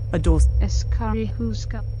 A door. A scurry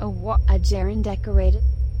huska. A what? A gerund decorated.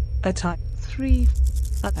 A tie. 3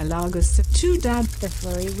 A largus. 2 dad. The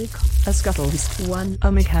flurry we call. A scuttle. 1.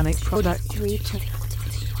 A mechanic product. 3 turn.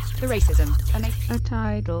 the racism, a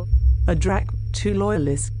tidal. A drac. 2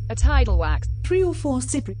 loyalists. a tidal wax, 3 or 4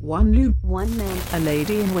 cypriot. 1 loop. 1 man. A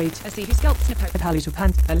lady in wait. a sea who sculpts A Napoleon, pallet of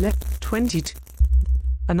pan. A left. 22.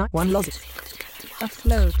 A night. 1 lozenge. A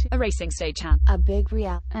float. a racing stagehand, A big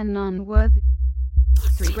real. An unworthy.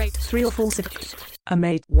 3 great, 3 or 4 cypriot. A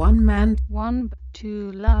maid. 1 man.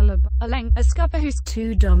 2 lullaby. A lang, a scupper who's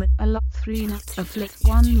 2 dominant. a lot 3 nuts. A flick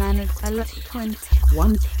 1 man a lot 20.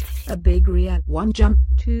 1. A big real. 1 jump.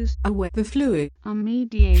 2 Away. The fluid. a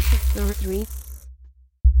mediator. 3.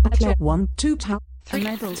 A play. 1. 2 towel. A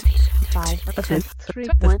medal. 5. A 3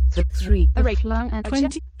 1. 3. a rake. flung and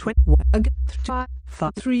 20. 21. 5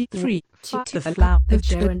 3. 3. Five. The flower. The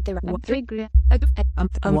The Darren. a big rea-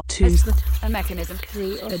 2. A mechanism.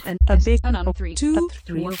 3. A big. An on 3. 2.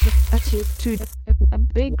 3. 2. 2. a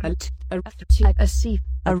big A C.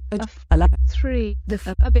 A f- a 3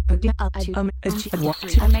 A big. A 2. 3.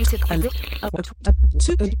 A mated. A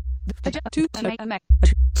 2. 2. A ma- a mech.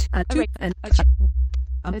 A 2. And A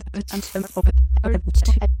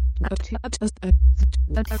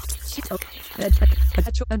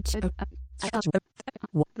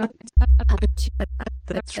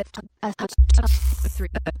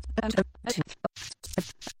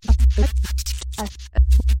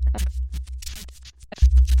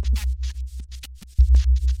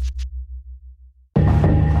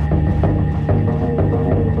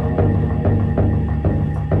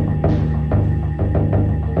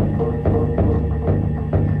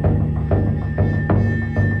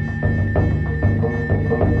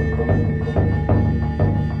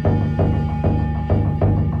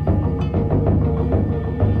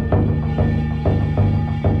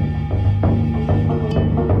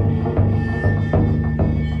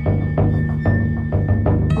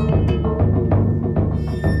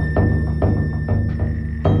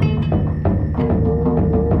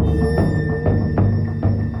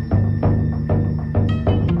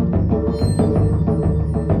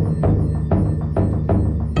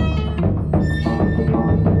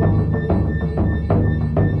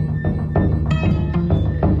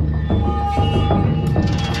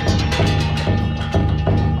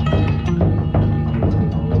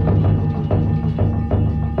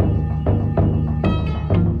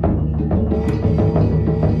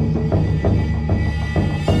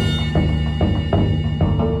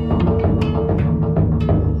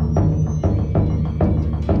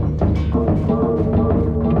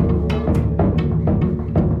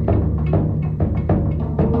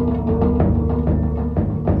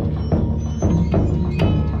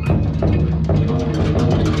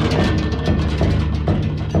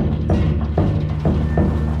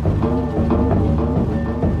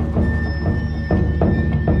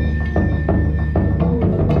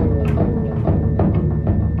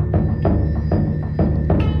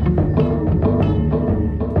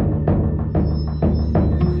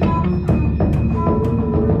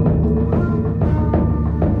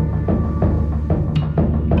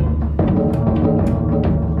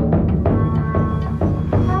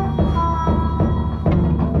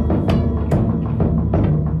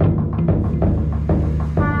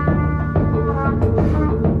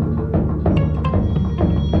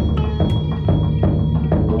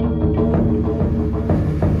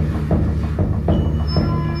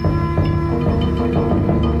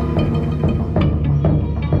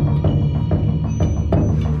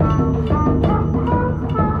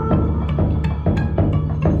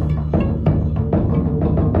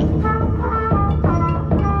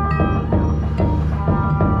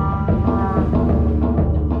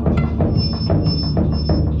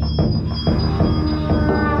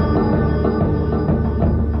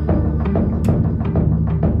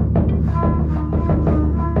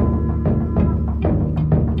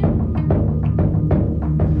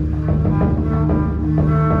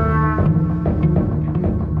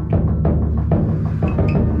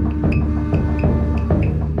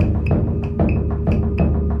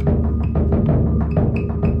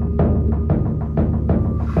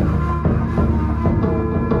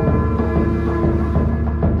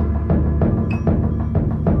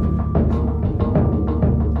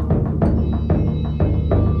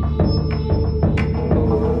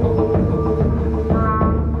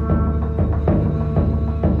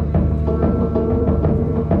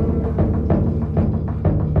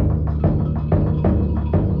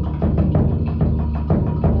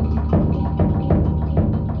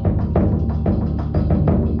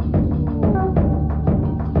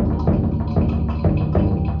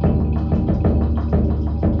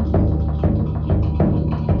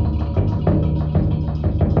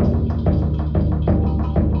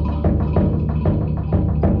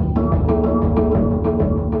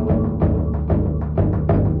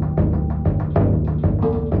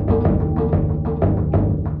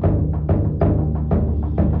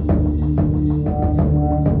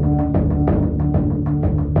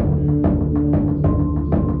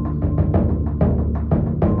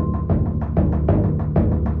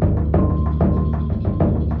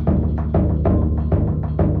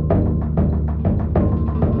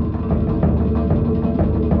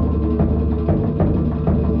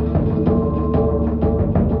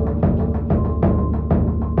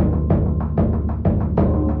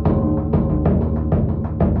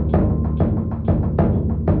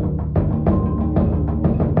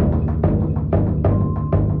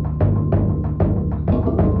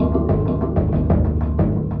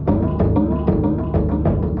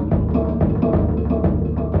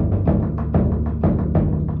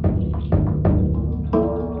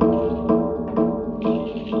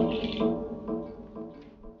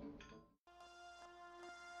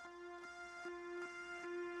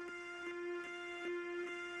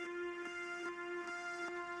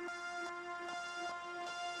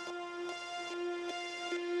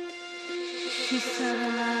She saw the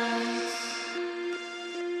lights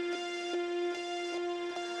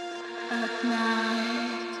at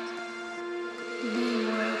night. They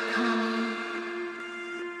were coming.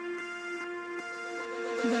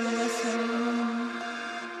 There was a room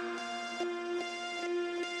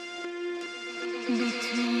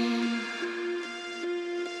between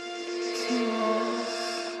two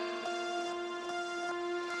walls.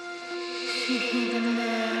 She hid them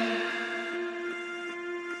there.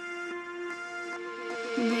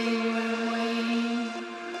 They were waiting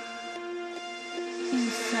in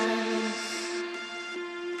silence,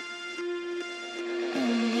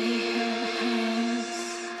 and they held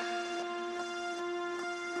hands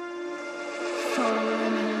for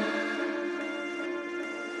women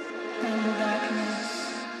and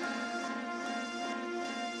darkness.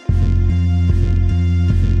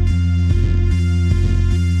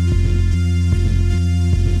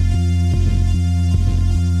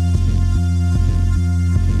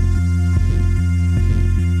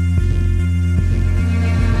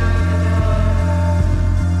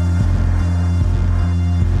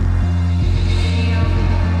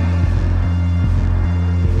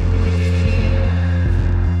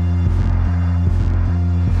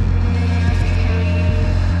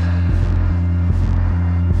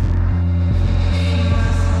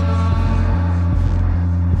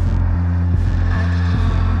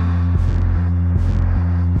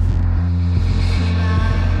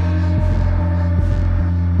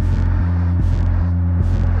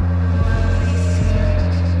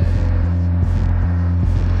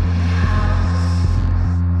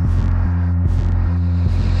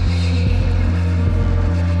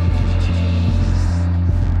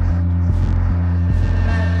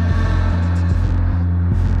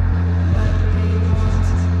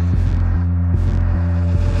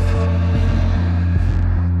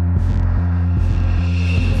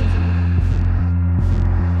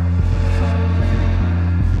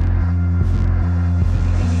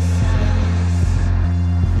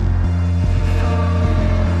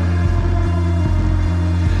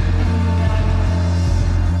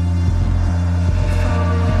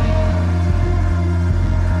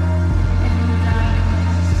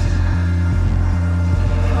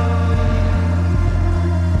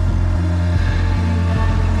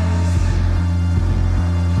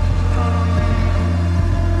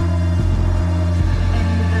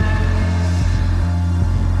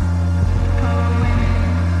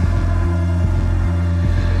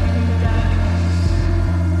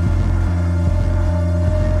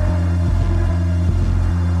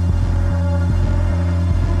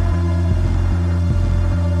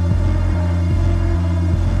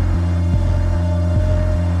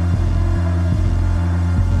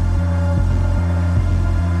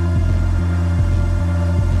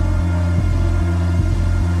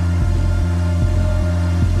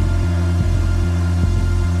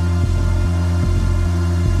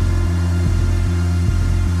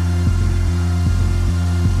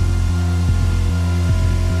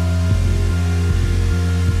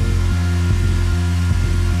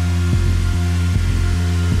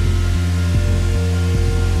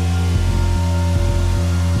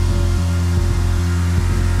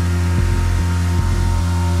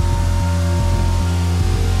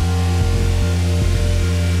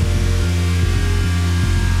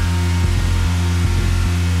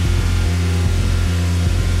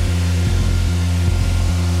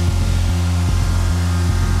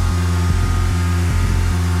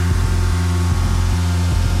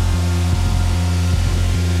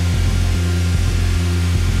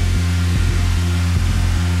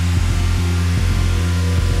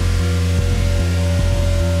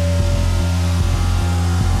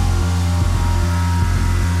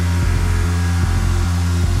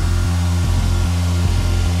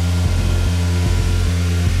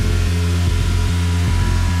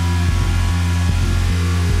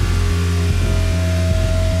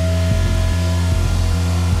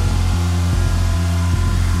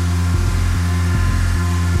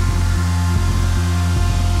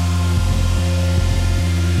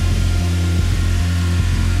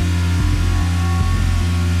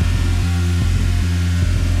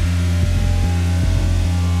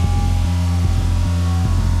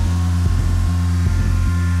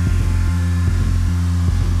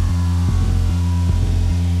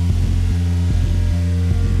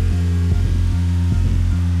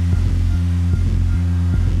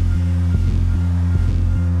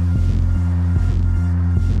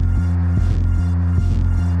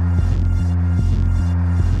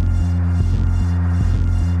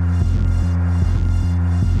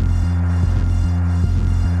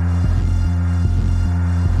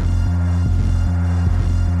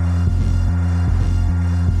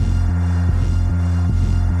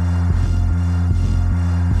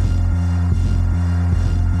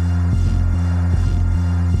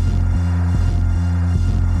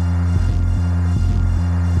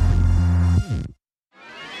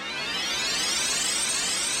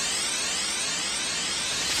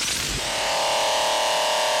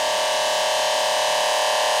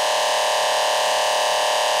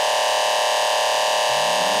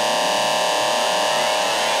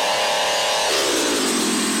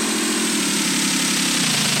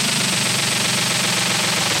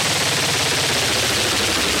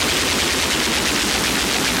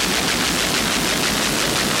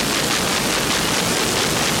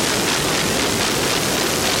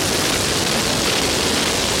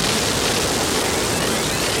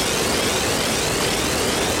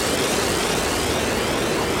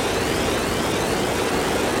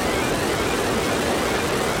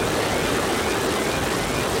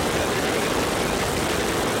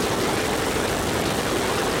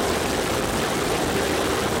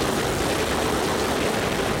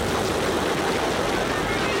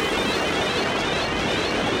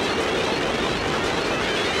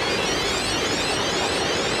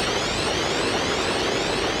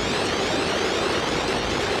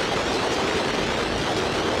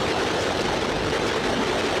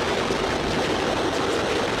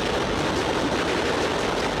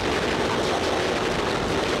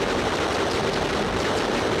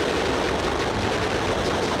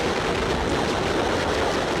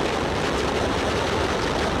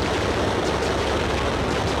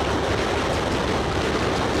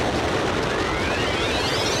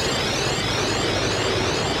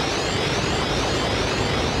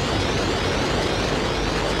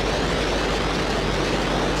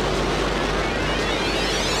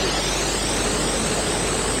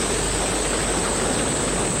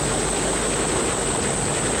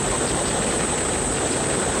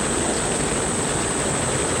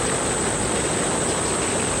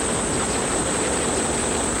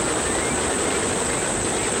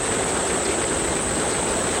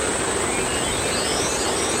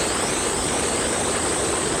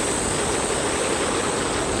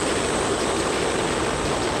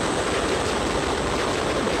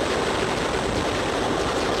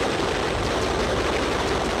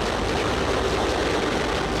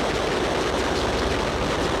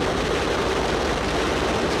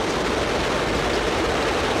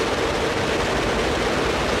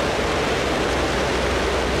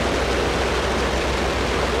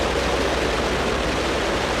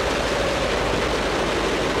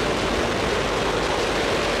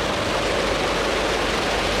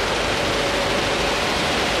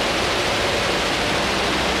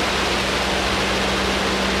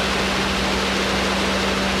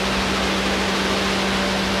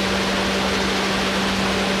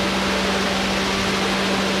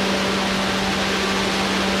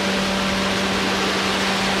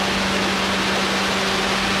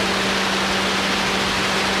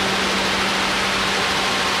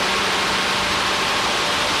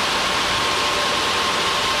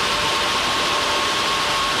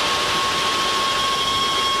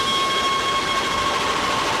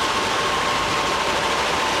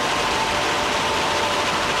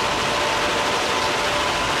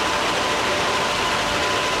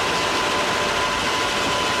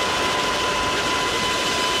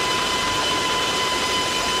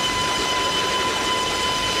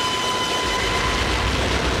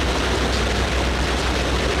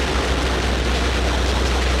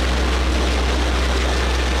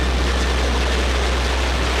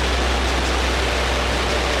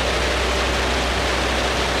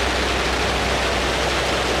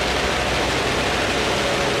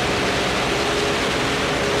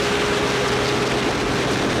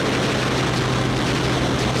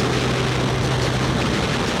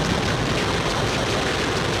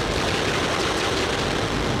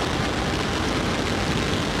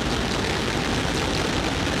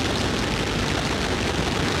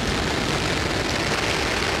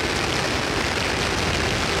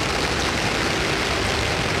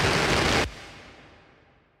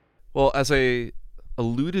 Well, as I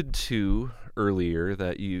alluded to earlier,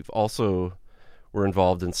 that you've also were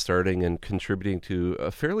involved in starting and contributing to a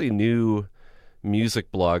fairly new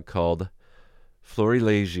music blog called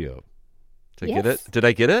Florilegio. Did I get it? Did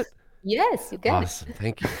I get it? Yes, you get Awesome,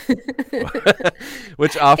 thank you.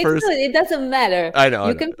 Which offers... It's good. It doesn't matter. I know.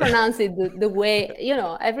 You can pronounce it the way,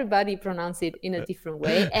 everybody pronounce it in a different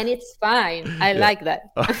way, and it's fine. I like that.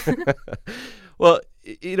 Well,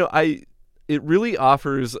 it really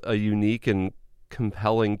offers a unique and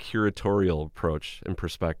compelling curatorial approach and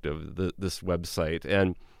perspective, this website.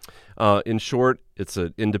 And in short, it's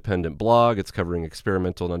an independent blog. It's covering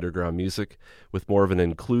experimental and underground music with more of an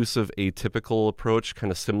inclusive, atypical approach,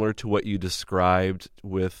 kind of similar to what you described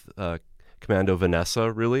with Commando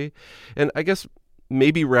Vanessa, really. And I guess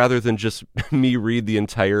maybe rather than just me read the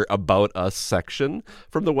entire About Us section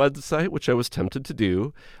from the website, which I was tempted to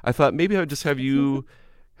do, I thought maybe I would just have you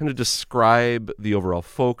kind of describe the overall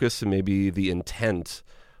focus and maybe the intent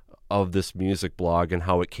of this music blog and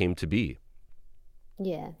how it came to be.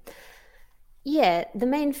 Yeah, the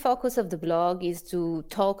main focus of the blog is to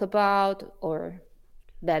talk about, or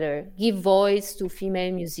better, give voice to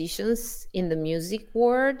female musicians in the music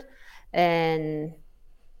world and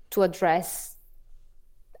to address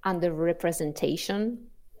underrepresentation,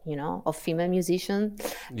 of female musicians.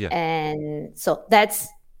 Yeah. And so that's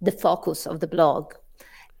the focus of the blog.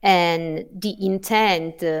 And the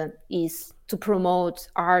intent is to promote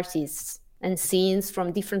artists and scenes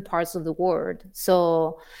from different parts of the world.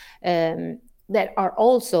 So that are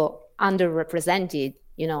also underrepresented.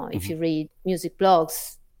 If you read music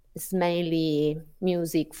blogs, it's mainly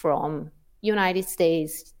music from United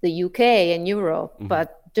States, the UK, and Europe.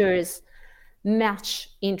 But there's a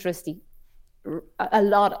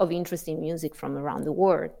lot of interesting music from around the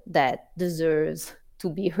world that deserves to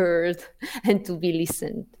be heard and to be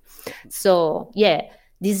listened. So,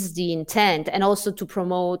 this is the intent, and also to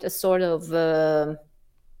promote a sort of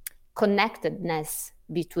connectedness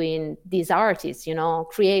between these artists,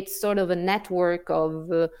 create sort of a network of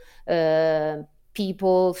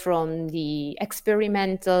people from the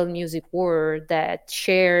experimental music world that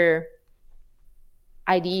share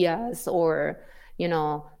ideas, or,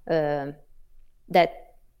 that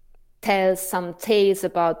tell some tales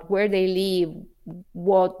about where they live,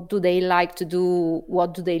 what do they like to do,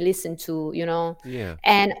 what do they listen to, Yeah.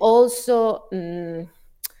 And also the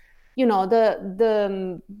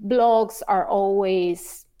blogs are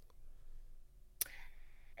always,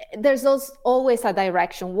 there's always a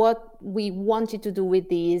direction. What we wanted to do with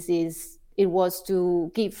these was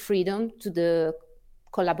to give freedom to the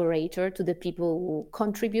collaborator, to the people who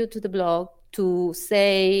contribute to the blog, to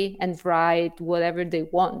say and write whatever they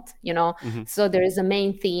want, So there is a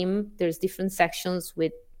main theme, there's different sections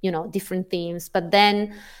with, different themes, but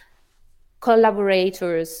then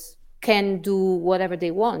collaborators can do whatever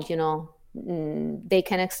they want, They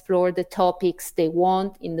can explore the topics they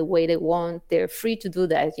want in the way they want. They're free to do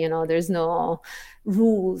that, there's no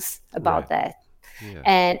rules about that.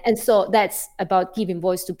 Yeah. And so that's about giving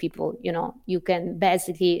voice to people, you can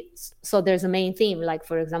basically, so there's a main theme, like,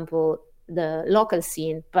 for example, the local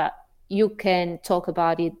scene, but you can talk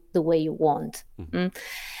about it the way you want.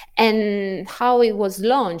 And how it was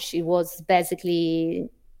launched, it was basically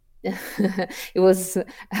it was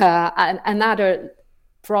another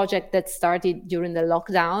project that started during the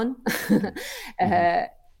lockdown.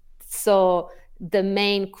 So the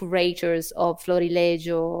main curators of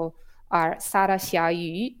Florilegio are Sarah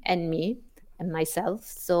Xiaoyu and me and myself.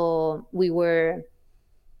 So we were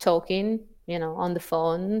talking on the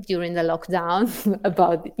phone during the lockdown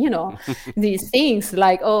about, these things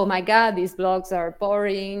like, oh my God, these blogs are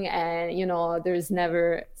boring. And, there's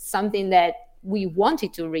never something that we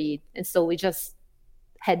wanted to read. And so we just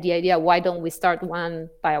had the idea, why don't we start one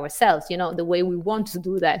by ourselves, the way we want to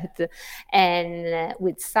do that. And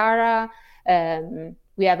with Sarah,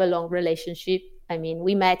 we have a long relationship. I mean,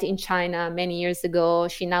 we met in China many years ago.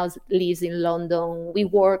 She now lives in London. We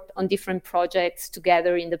worked on different projects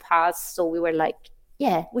together in the past. So we were like,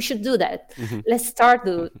 yeah, we should do that. Let's start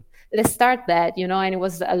that, and it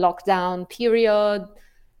was a lockdown period.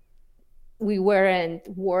 We weren't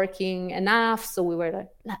working enough. So we were like,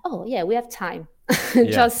 oh yeah, we have time.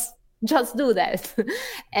 Just do that.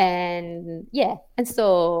 And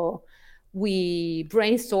so we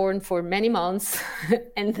brainstormed for many months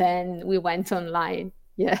and then we went online.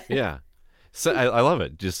 Yeah. So I love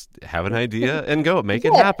it. Just have an idea and go make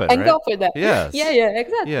it happen, and right? go for that. Yes. Yeah,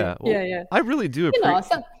 exactly. Yeah. Well, I really do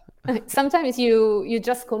appreciate. Sometimes you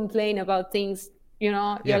just complain about things. You're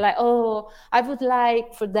like, oh, I would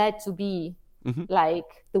like for that to be like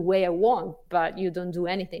the way I want, but you don't do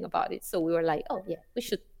anything about it. So we were like, oh yeah, we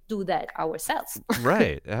should do that ourselves.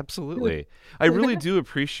 Right, absolutely. I really do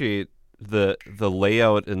appreciate the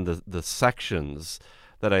layout and the sections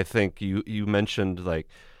that I think you mentioned. Like,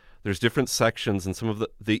 there's different sections, and some of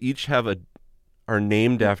they each are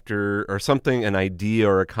named after or something, an idea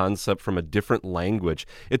or a concept from a different language.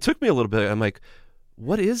 It took me a little bit. I'm like,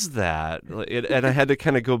 what is that? And I had to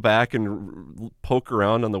kind of go back and poke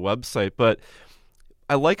around on the website. But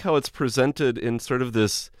I like how it's presented in sort of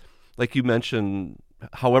this, like you mentioned,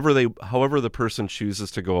 however the person chooses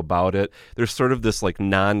to go about it. There's sort of this like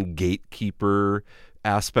non-gatekeeper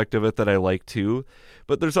aspect of it that I like too.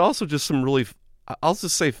 But there's also just some really, I'll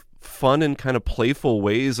just say, fun and kind of playful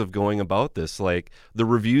ways of going about this. Like the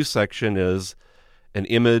review section is an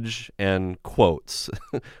image and quotes,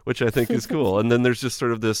 which I think is cool. And then there's just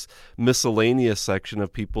sort of this miscellaneous section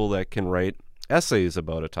of people that can write essays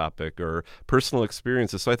about a topic or personal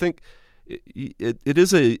experiences. So I think it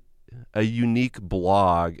is a unique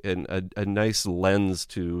blog and a nice lens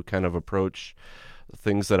to kind of approach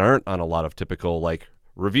things that aren't on a lot of typical like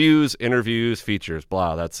reviews, interviews, features,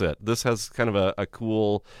 blah, that's it. This has kind of a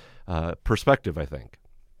cool perspective, I think.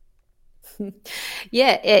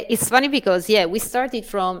 Yeah, it's funny because, we started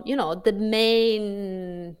from, the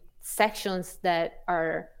main sections that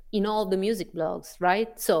are in all the music blogs,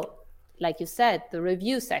 right? So, like you said, the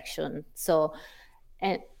review section. So,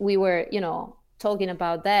 and we were, talking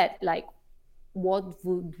about that, like, what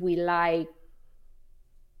would we like,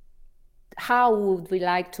 how would we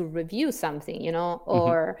like to review something,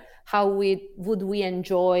 or how would we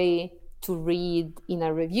enjoy to read in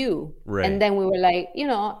a review. Right. And then we were like,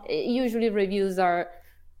 usually reviews are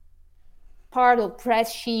part of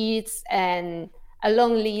press sheets and a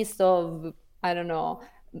long list of, I don't know,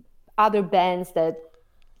 other bands that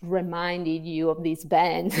reminded you of this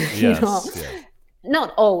band. Yes.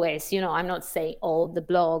 Not always, I'm not saying all the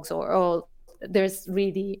blogs or all, there's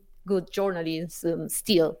really good journalism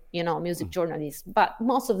still, music journalism, but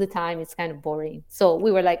most of the time it's kind of boring. So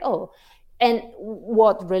we were like, and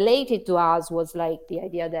what related to us was like the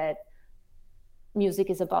idea that music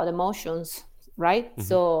is about emotions, right? Mm-hmm.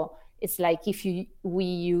 So it's like if we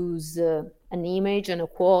use an image and a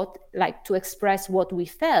quote, like to express what we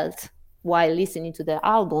felt while listening to the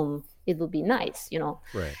album, it would be nice,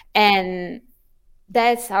 Right. And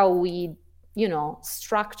that's how we,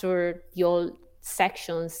 structure the old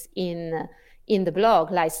sections in the blog,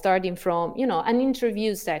 like starting from, an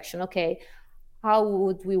interview section. Okay, how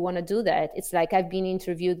would we want to do that? It's like I've been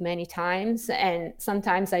interviewed many times, and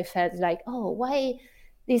sometimes I felt like, why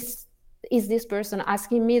is this person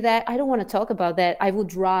asking me that? I don't want to talk about that. I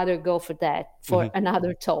would rather go for that, for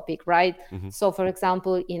another topic, right? Mm-hmm. So, for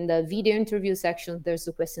example, in the video interview section, there's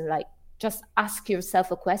a question like, just ask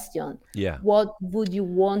yourself a question. Yeah. What would you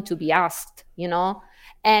want to be asked,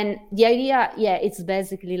 And the idea, it's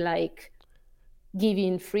basically like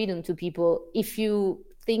giving freedom to people. If you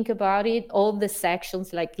think about it, all the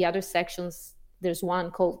sections, like the other sections, there's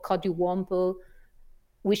one called Cottywomple,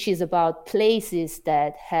 which is about places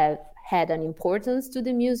that have had an importance to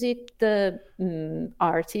the music the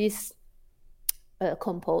artist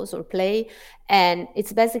compose or play. And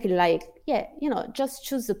it's basically like, just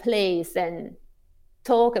choose a place and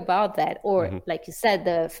talk about that. Or like you said,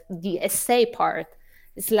 the essay part,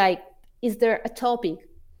 it's like, is there a topic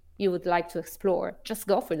you would like to explore? Just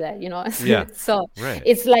go for that, Yeah. So right.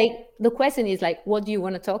 It's like the question is like, what do you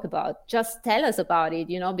want to talk about? Just tell us about it,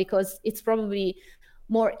 because it's probably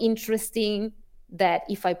more interesting that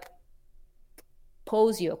if I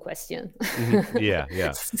pose you a question.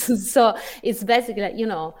 Yeah. So it's basically like,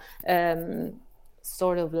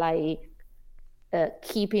 sort of like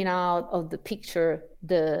keeping out of the picture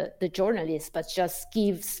the journalists, but just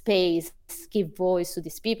give space, give voice to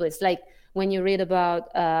these people. It's like when you read about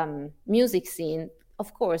music scene,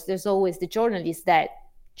 of course, there's always the journalists that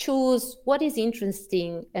choose what is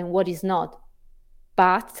interesting and what is not.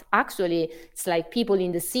 But actually, it's like people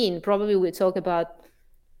in the scene probably will talk about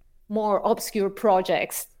more obscure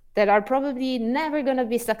projects that are probably never going to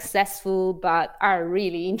be successful, but are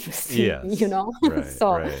really interesting, Right,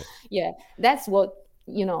 So, right. That's what,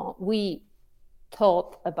 we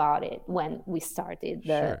thought about it when we started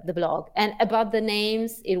the blog. And about the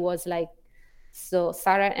names, it was like, so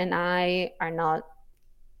Sarah and I are not,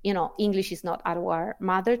 English is not our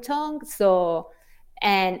mother tongue. So,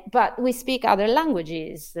 but we speak other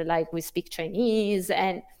languages, like we speak Chinese,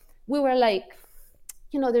 and we were like,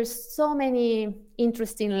 there's so many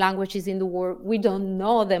interesting languages in the world. We don't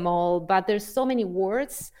know them all, but there's so many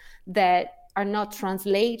words that are not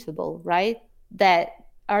translatable, right? That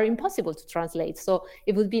are impossible to translate. So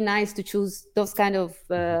it would be nice to choose those kind of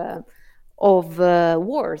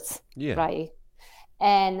words, right?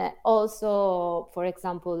 And also, for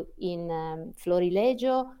example, in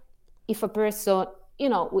Florilegio, if a person,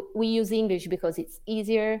 we use English because it's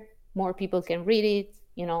easier, more people can read it,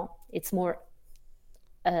 it's more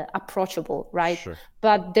approachable, right? Sure.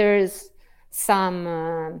 But there's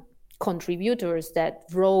some contributors that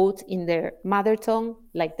wrote in their mother tongue,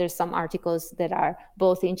 like there's some articles that are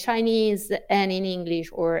both in Chinese and in English,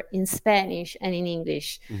 or in Spanish and in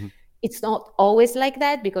English. Mm-hmm. It's not always like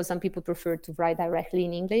that, because some people prefer to write directly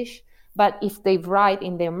in English. But if they write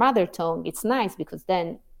in their mother tongue, it's nice, because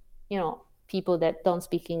then, people that don't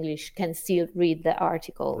speak English can still read the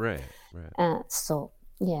article. Right.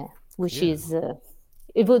 Which is,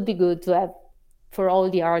 it would be good to have for all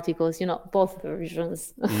the articles, both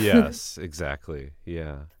versions. Yes, exactly.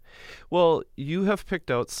 Yeah. Well, you have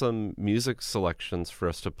picked out some music selections for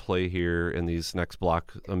us to play here in these next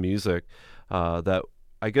block of music that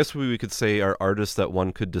I guess we could say are artists that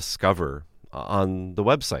one could discover on the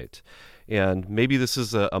website. And maybe this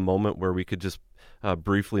is a moment where we could just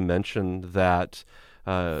briefly mention that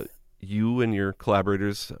you and your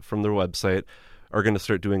collaborators from their website are going to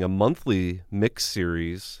start doing a monthly mix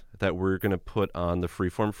series that we're going to put on the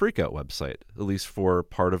Freeform Freakout website, at least for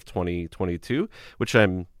part of 2022, which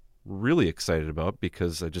I'm really excited about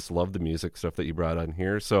because I just love the music stuff that you brought on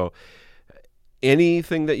here. So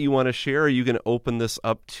anything that you want to share? Are you going to open this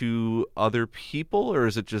up to other people, or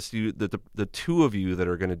is it just you, the two of you that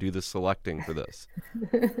are going to do the selecting for this?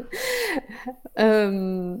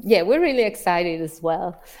 We're really excited as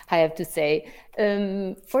well, I have to say.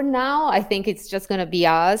 For now, I think it's just going to be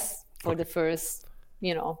us for the first,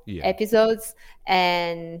 episodes.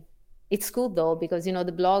 And it's cool though, because,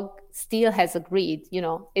 the blog still has a grid,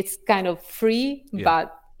 it's kind of free,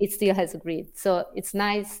 but it still has a grid. So it's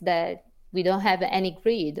nice that we don't have any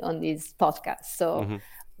grid on this podcast. So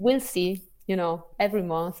we'll see, every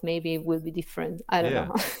month maybe it will be different. I don't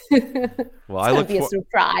know. Well, it's going to be a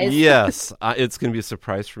surprise. Yes, it's going to be a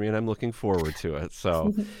surprise for me, and I'm looking forward to it.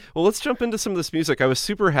 So, well, let's jump into some of this music. I was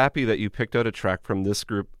super happy that you picked out a track from this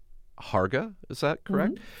group, Harga. Is that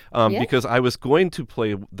correct? Because I was going to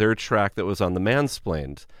play their track that was on the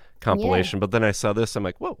Mansplained compilation, but then I saw this, I'm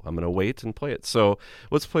like, whoa, I'm going to wait and play it. So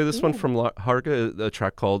let's play this one from Harga, a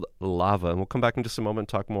track called Lava, and we'll come back in just a moment and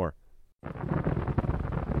talk more.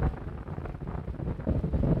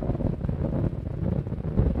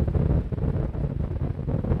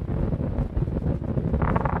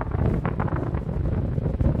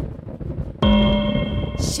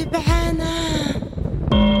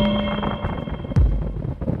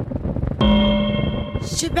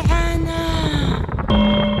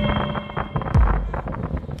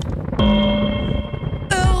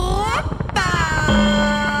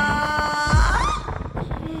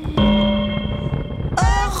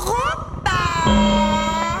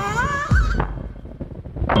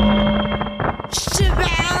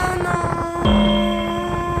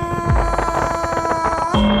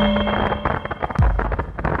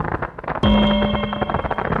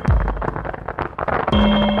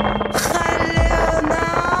 خلينا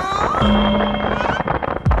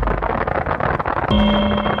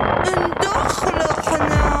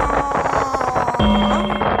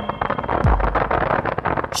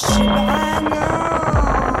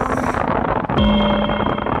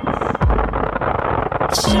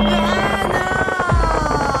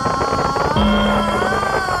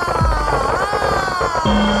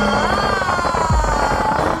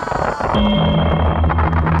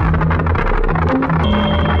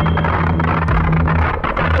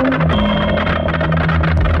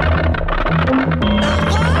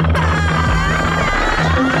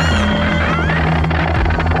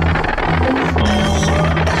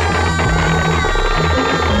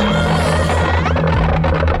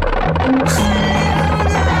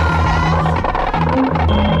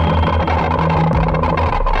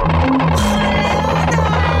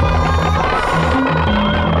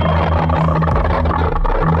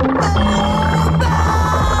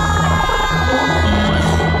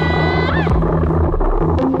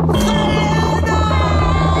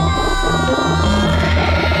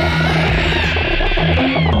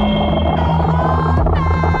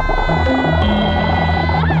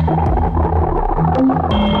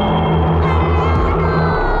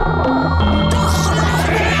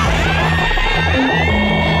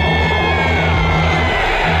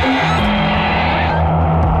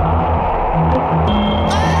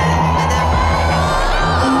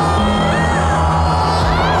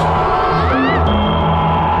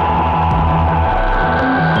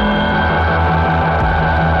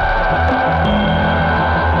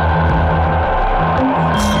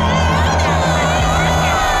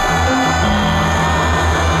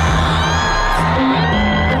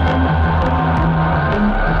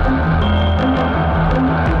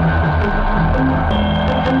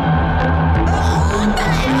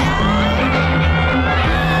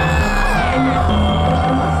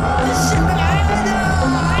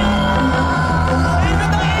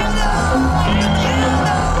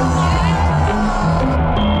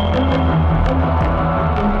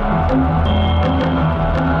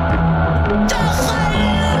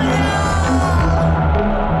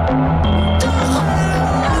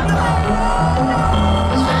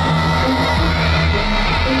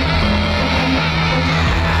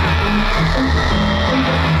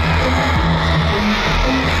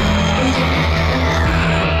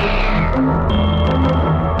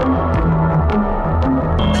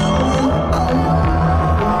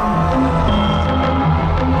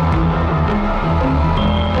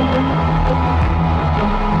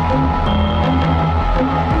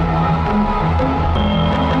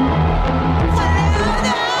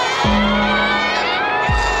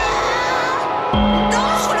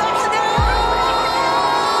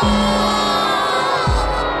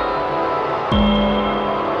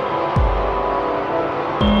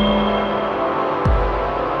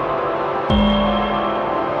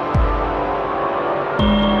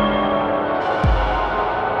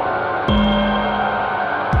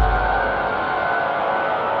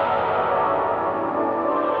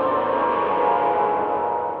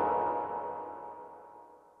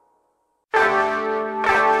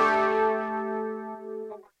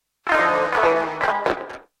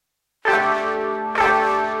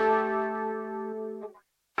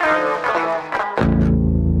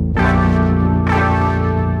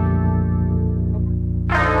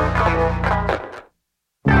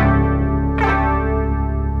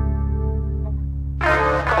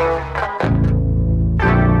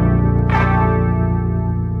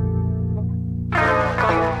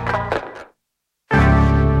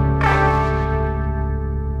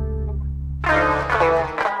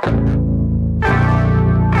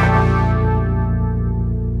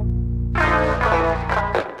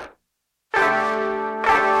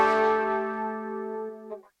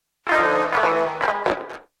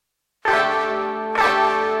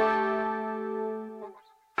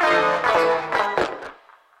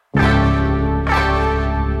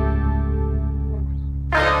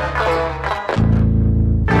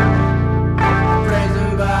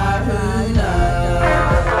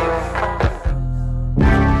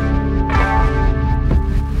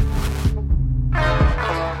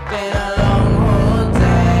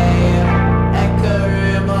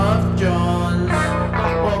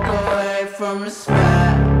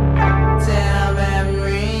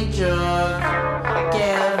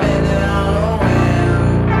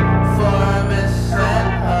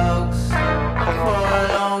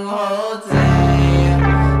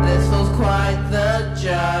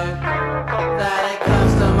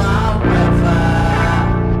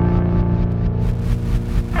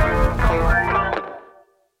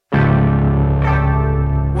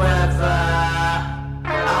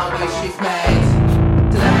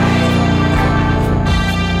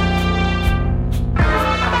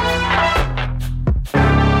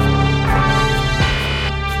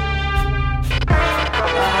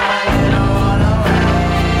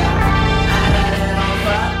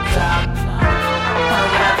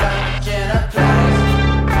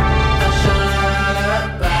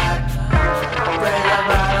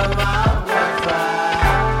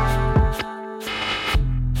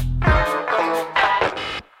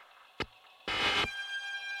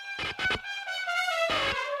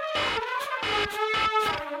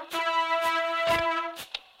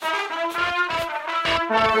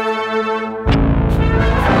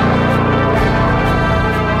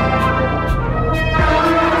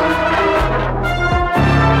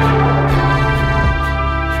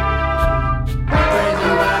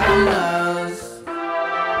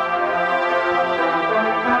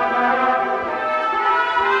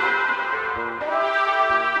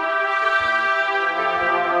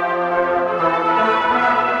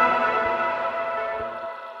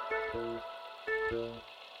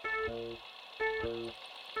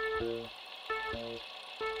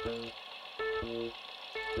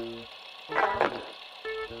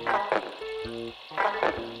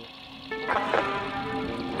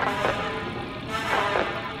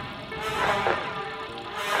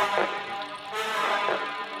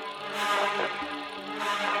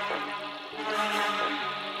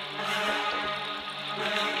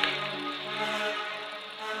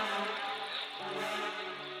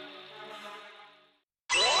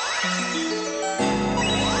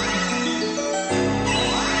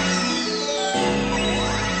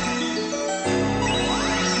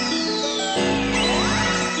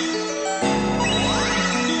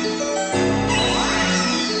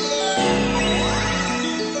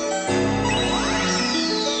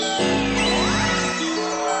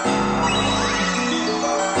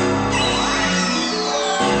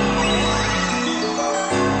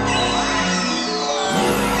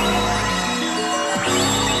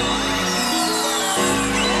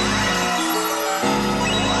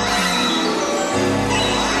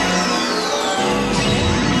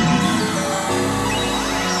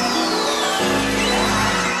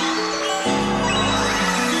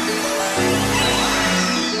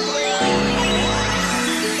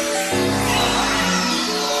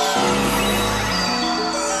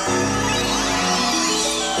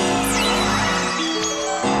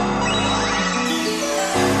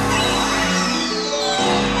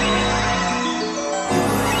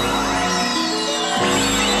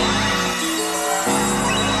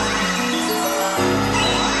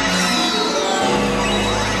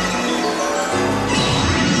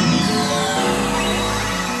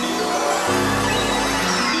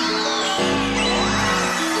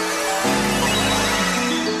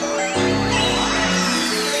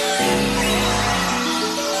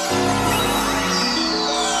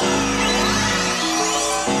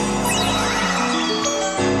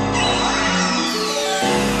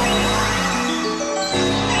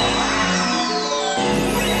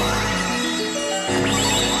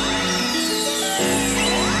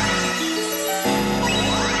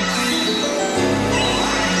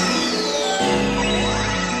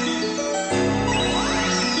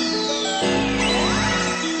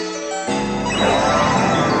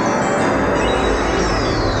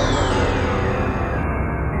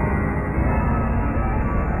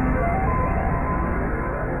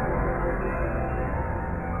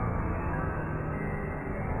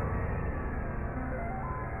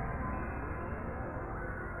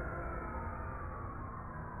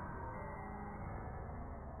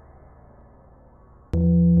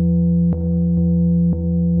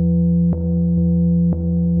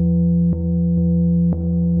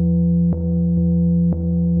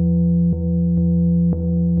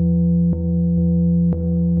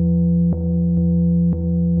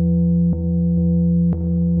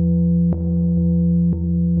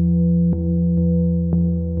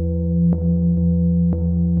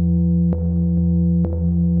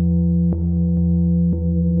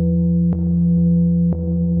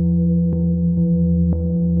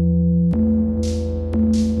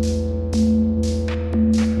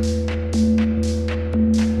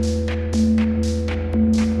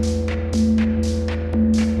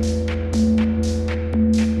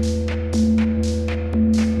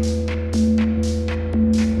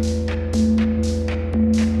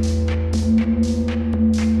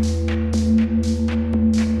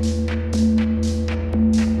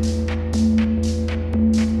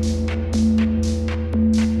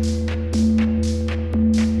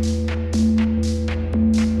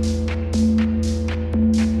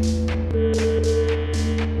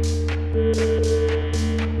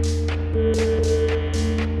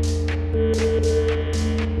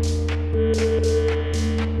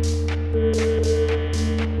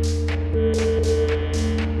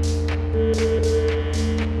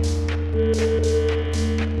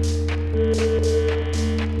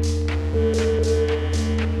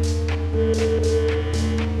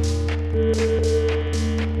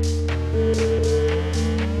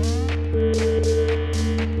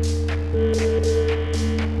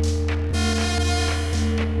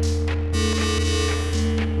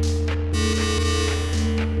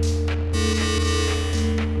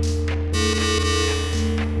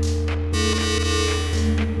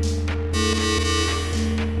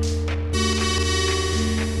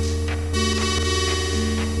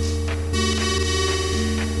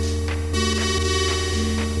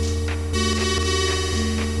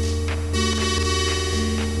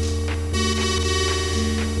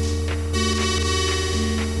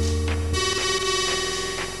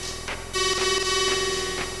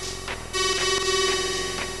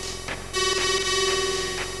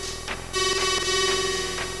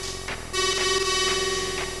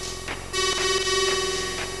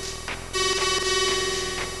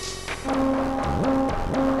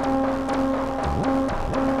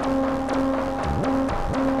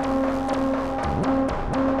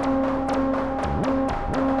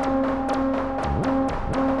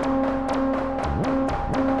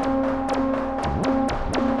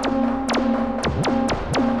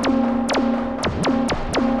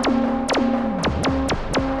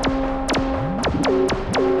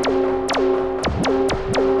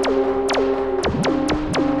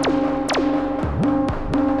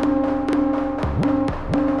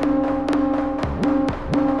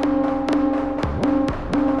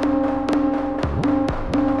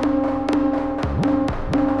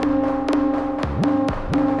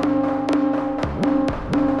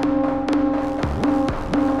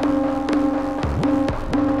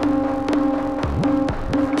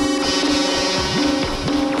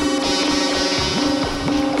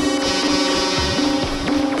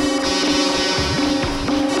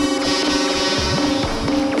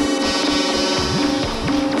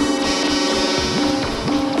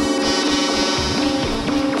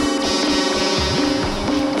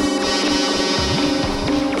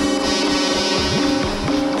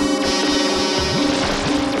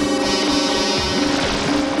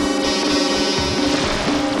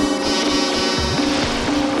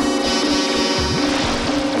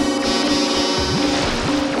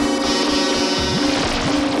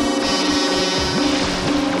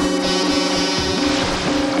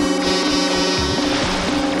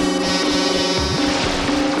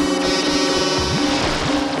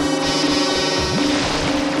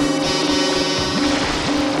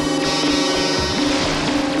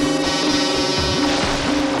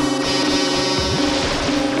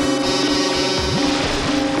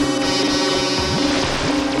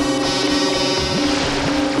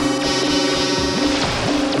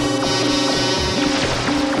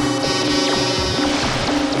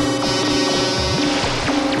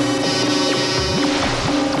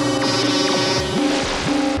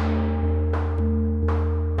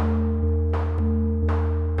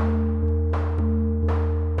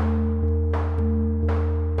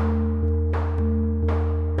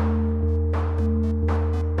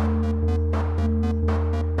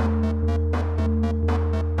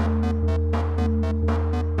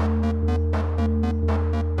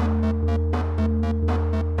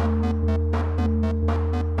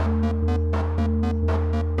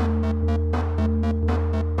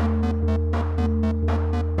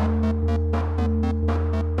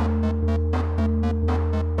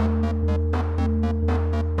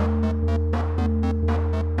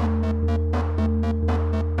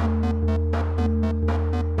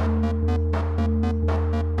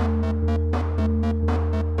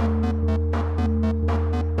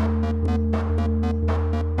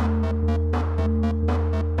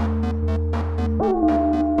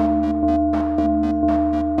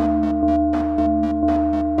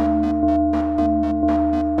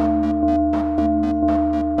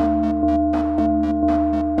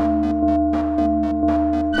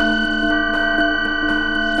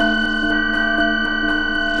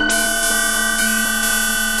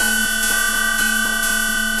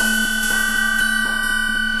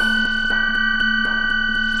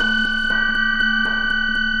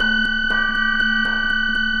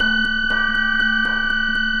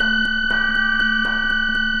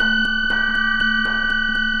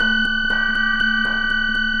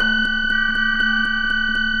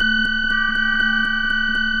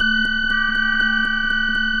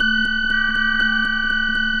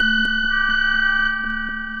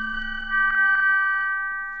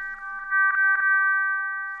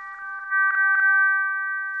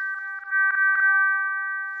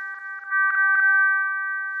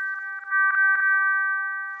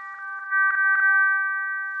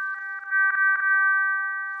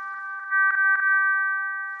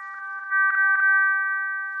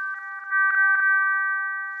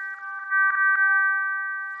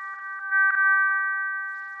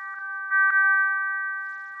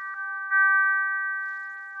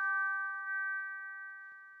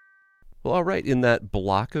Well, all right. In that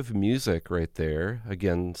block of music right there,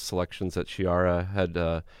 again, selections that Chiara had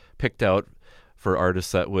picked out for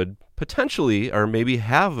artists that would potentially or maybe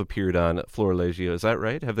have appeared on Florilegio. Is that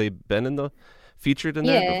right? Have they been featured in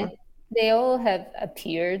there before? They all have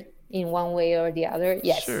appeared in one way or the other.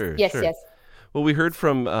 Yes, Sure. yes. Well, we heard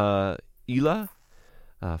from Ila,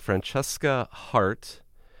 Francesca Hart,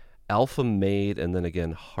 Alpha Maid, and then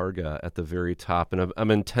again Harga at the very top. And I'm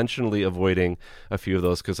intentionally avoiding a few of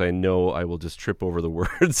those because I know I will just trip over the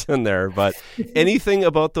words in there. But anything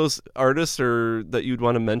about those artists or that you'd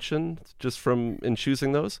want to mention just from in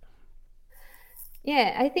choosing those?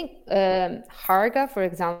 Yeah, I think Harga, for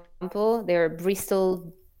example, they're a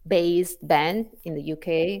Bristol-based band in the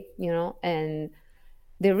UK, and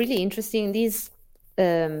they're really interesting. This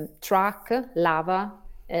track, Lava,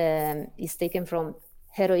 is taken from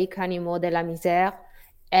Héroïque Animaux de la Misère,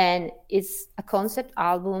 and it's a concept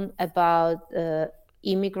album about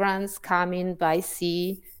immigrants coming by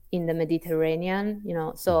sea in the Mediterranean,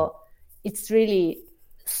 so it's really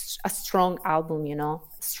a strong album,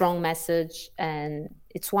 strong message, and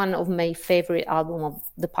it's one of my favorite albums of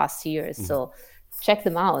the past years. So check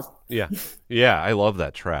them out. Yeah, I love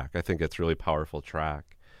that track. I think it's a really powerful track.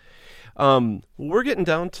 We're getting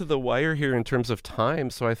down to the wire here in terms of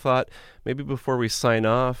time, so I thought maybe before we sign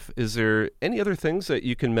off, is there any other things that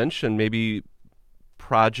you can mention, maybe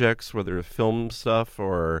projects, whether film stuff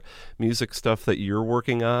or music stuff that you're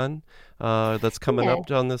working on that's coming up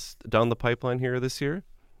down the pipeline here this year?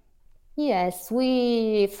 Yes,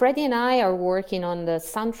 Freddie and I are working on the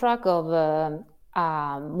soundtrack of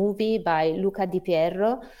a movie by Luca Di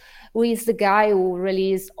Piero, who is the guy who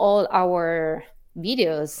released all our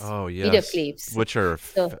videos, video clips. Which are,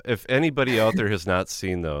 if anybody out there has not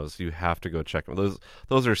seen those, you have to go check them.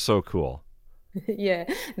 Those are so cool. Yeah,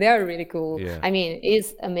 they are really cool. Yeah. I mean,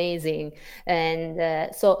 it's amazing.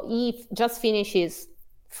 And so he just finished his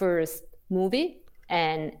first movie,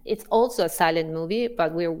 and it's also a silent movie,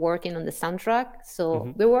 but we're working on the soundtrack.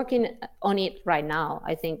 So we're working on it right now.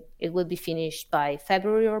 I think it will be finished by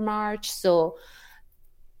February or March. So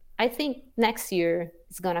I think next year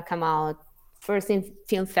it's going to come out first in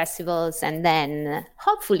film festivals and then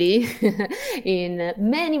hopefully in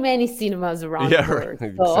many, many cinemas around the world.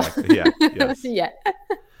 Exactly. Yes.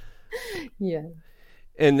 Yeah.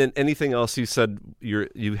 And then anything else? You said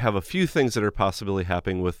you have a few things that are possibly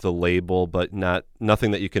happening with the label, but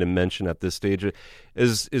nothing that you can mention at this stage.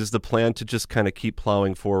 Is the plan to just kind of keep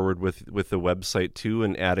plowing forward with the website too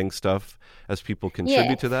and adding stuff as people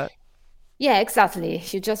contribute to that? Yeah, exactly.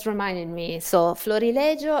 You just reminded me. So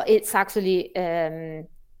Florilegio, it's actually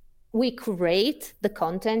we curate the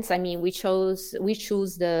contents. I mean, we choose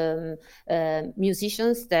the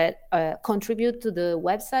musicians that contribute to the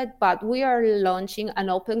website, but we are launching an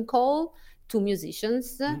open call to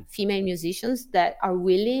musicians, female musicians that are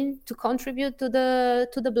willing to contribute to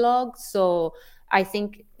the blog. So I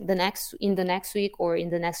think in the next week or in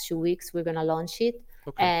the next 2 weeks, we're gonna launch it.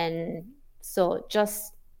 Okay. And so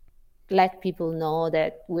just let people know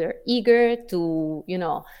that we're eager to,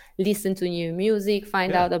 listen to new music,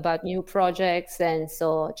 find out about new projects. And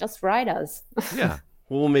so just write us. Yeah.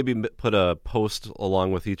 We'll maybe put a post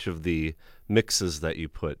along with each of the mixes that you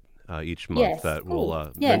put each month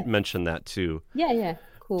will mention that too. Yeah.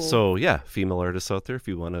 Cool. So female artists out there, if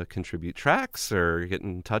you want to contribute tracks or get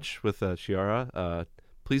in touch with Chiara,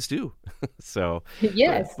 please do. So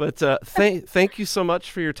yes. But thank you so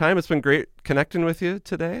much for your time. It's been great connecting with you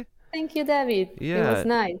today. Thank you, David. Yeah. It was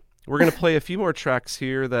nice. We're going to play a few more tracks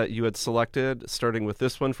here that you had selected, starting with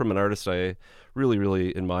this one from an artist I really,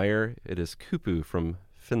 really admire. It is Kupu from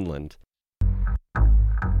Finland.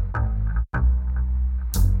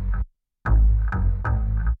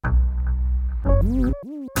 I'm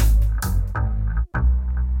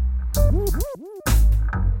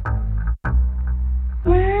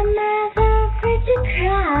never afraid to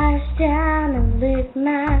crash down and lift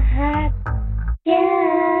my heart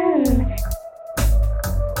again.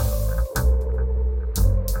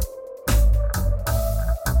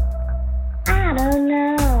 I don't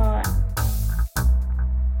know,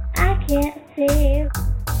 I can't see.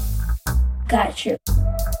 Got you.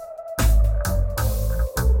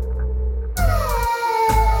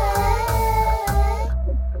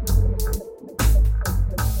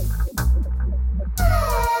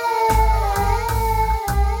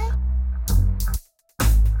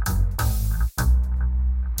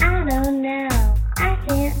 I don't know, I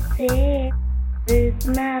can't see. Lose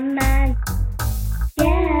my mind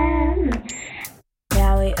again.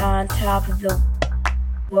 Now we on top of the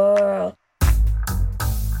world.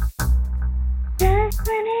 Just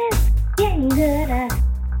when it's getting good, I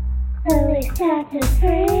slowly start to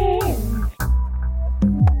freeze.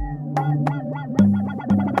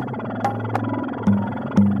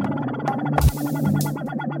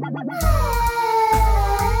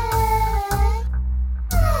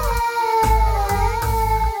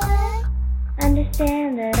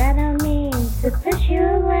 understand that I don't mean to push you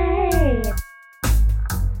away.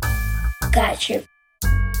 Got you.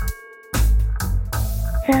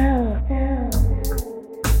 So.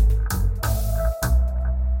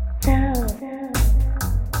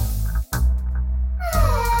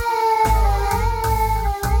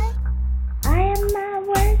 I am my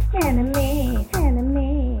worst enemy.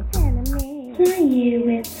 To you,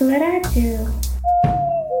 it's what I do.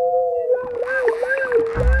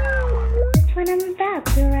 Just when I'm about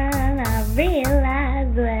to run, I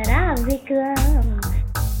realize what I've become.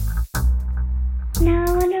 Now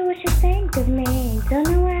I wonder what you think of me. Don't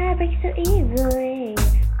know why I break so easily.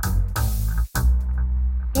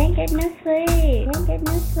 Can't get no sleep.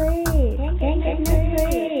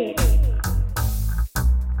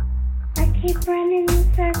 I keep running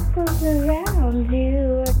in circles around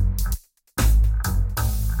you.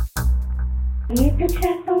 You can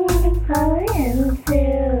trap I wanna fall into.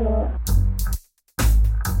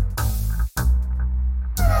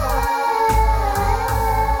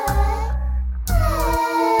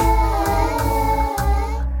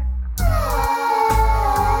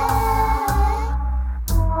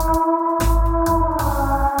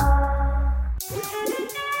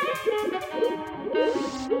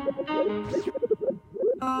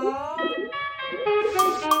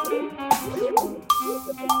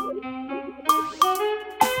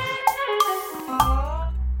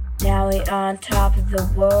 Now we on top of the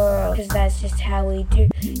world, cause that's just how we do.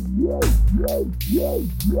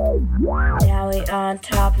 Now we on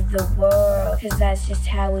top of the world, cause that's just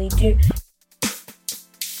how we do.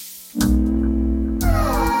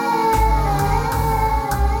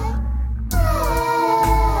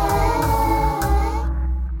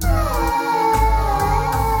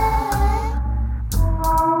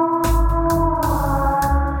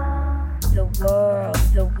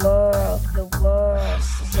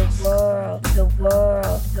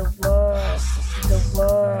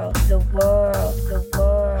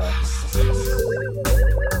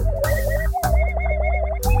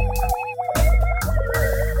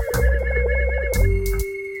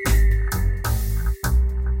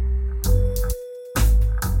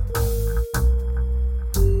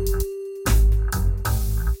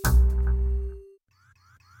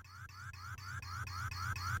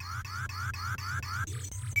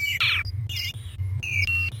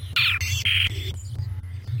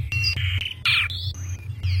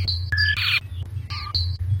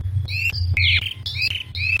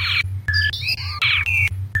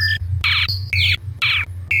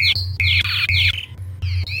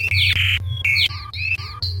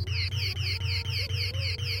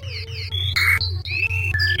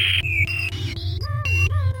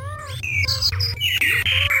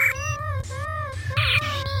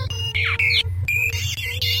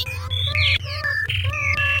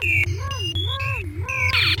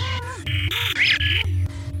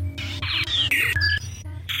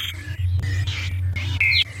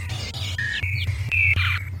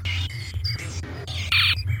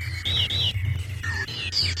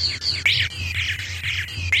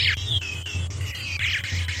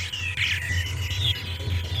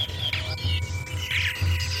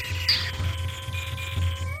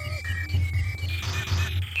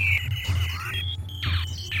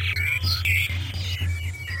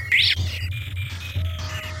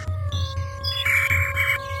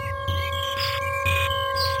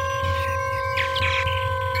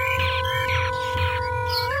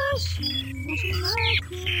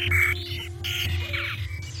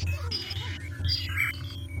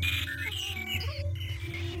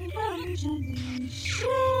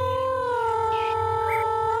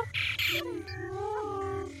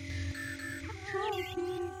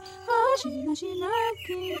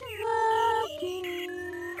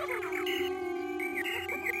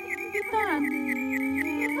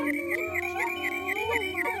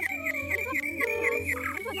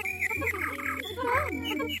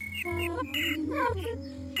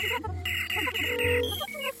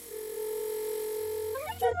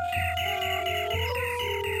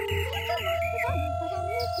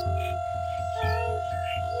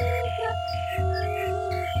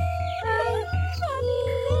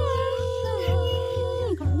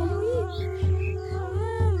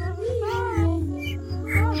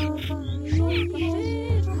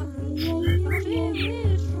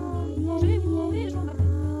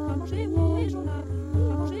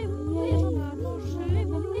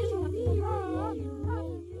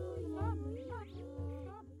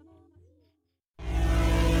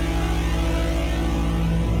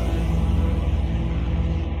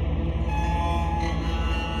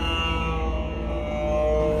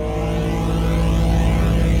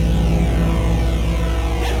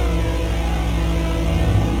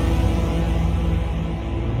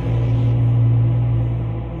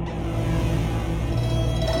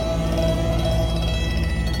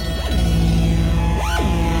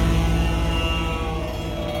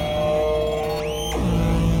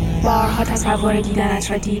 تصور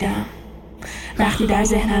دیدنت را دیدم. وقتی در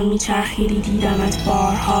ذهنم میچرخیدی دیدمت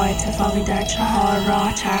بارها. اتفاقی در 4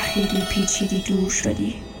 راه چرخیدی، پیچیدی، دور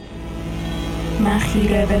شدی. من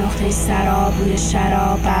خیره به نقطه سراب، روی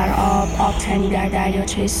شراب بر آب، آبتنی در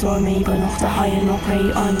دریاچه سرمه‌ای با نقطه های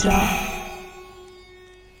نقره‌ای آنجا.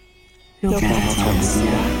 لکنت را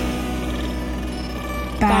بوسیدم.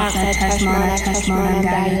 برق زد چشمانت، چشمانم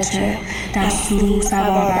دریاچه. در سرور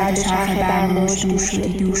سوار بر چرخ برموج،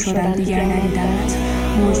 دور شدم دیگر ندیدمت.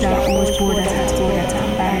 موج در اوج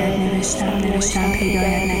بردتم. برات نوشتم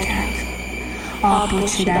پیدایت نکرد. آب بود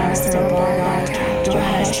چی در راسته را باردار کرد.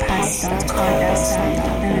 جوهرش پس داد، کار دستم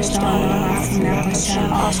داد. نوشته آنها مفهوم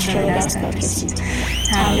نقاشیم، آشت شده دستت رسید.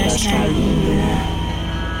 تغییرش کردی میدونم.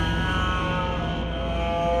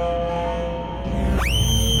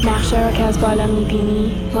 نقشه را که از بالا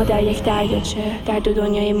میبینی، ما در یک دریاچه، در 2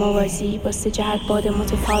 دنیای موازی، با 3 جهت باد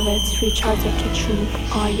متفاوت، روی 4 تکه چوب،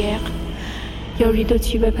 قایق یا روی 2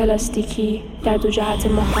 تیوب پلاستیکی، در 2 جهت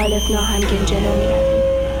مخالف ناهمگن جلو میرویم.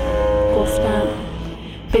 گفتم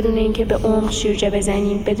بدون اینکه به عمق شیرجه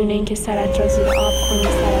بزنیم، بدون اینکه سرت را زیر آب کنی،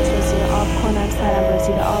 سرت را زیر آب کنم، سرم را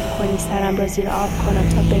زیر آب کنی، سرم را زیر آب کنم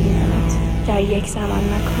تا ببینمت در یک زمان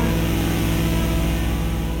مکان.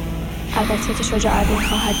 البته که شجاعت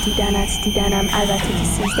می‌خواهد دیدنم، البته که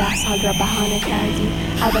 13 سال را بهانه کردی،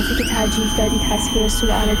 البته که ترجیح دادی تصویر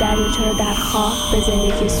سورئال دریاچه را در خواب به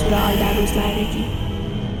زندگی سورئال در روزمرگی.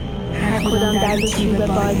 هر کدام در 2 تیوب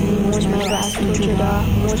بادی، موج من را از تو جدا،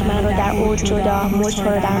 موج من را در اوج جدا، موج تو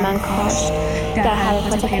را در من کاشت. در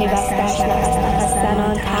حرکات پیوستش نفس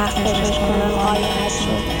زنان، تخت فشش کنم آیت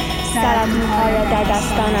شد. سرت موهای را در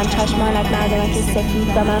دستانم، چشمانت مردمک سفید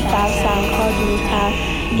و من فرسنگ‌ها دورتر.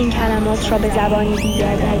 این کلمات را به زبانی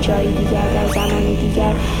دیگر، در جایی دیگر، در زمانی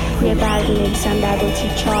دیگر روی برگ می‌نویسم، در بطری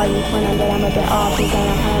چای می‌کنم، دلم را به آب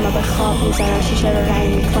می‌زنم، همه را به خواب می‌زنم، شیشه را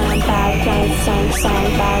رنگ می‌کنم، برگ رنگ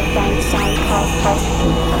سنگ، برگ رنگ سنگ،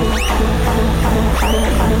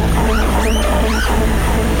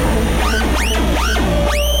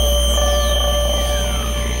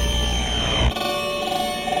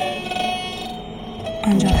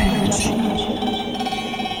 آنجا پنهان شد.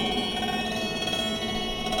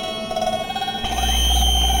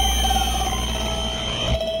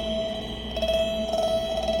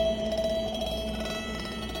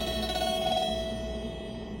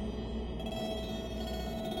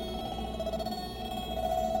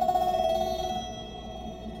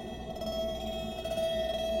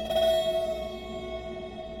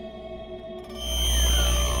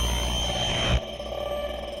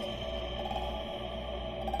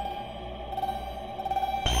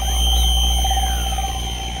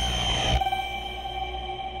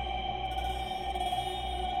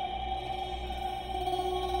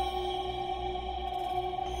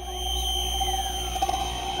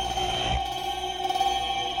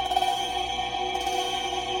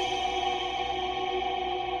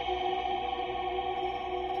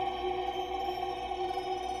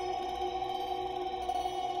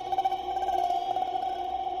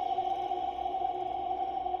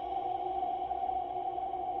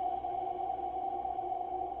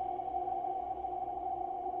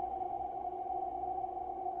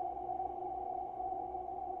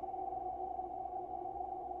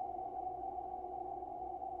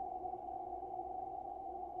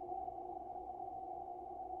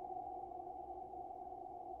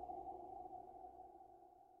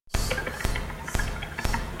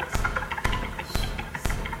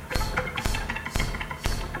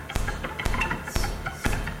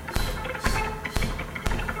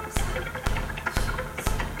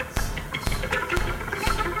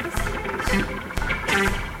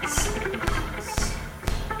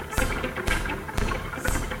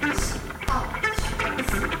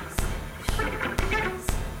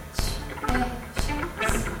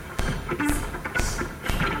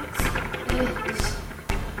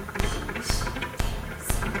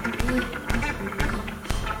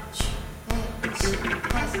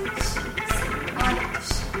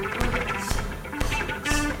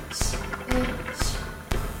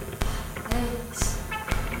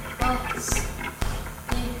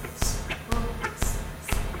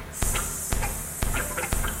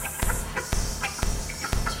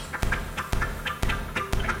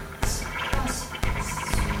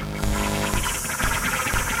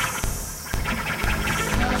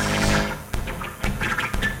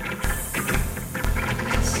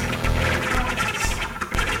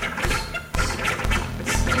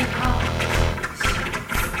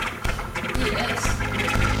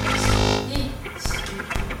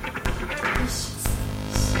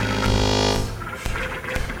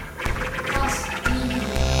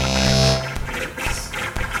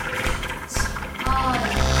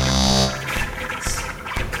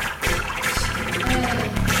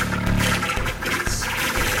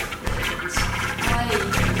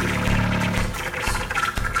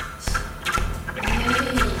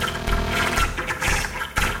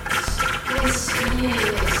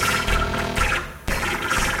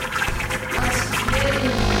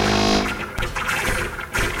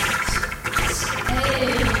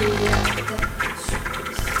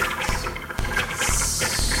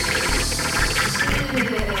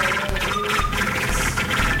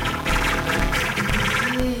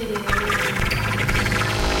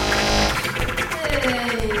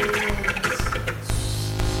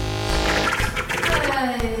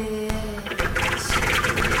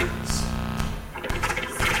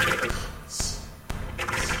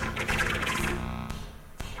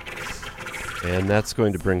 And that's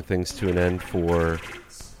going to bring things to an end for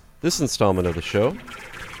this installment of the show.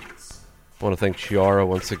 I want to thank Chiara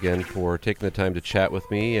once again for taking the time to chat with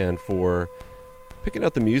me and for picking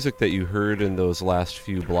out the music that you heard in those last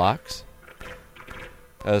few blocks.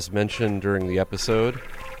 As mentioned during the episode,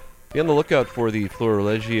 be on the lookout for the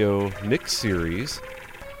Florilegio mix series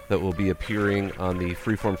that will be appearing on the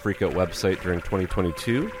Freeform Freakout website during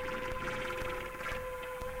 2022. If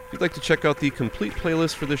you'd like to check out the complete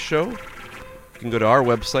playlist for this show, you can go to our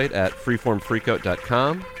website at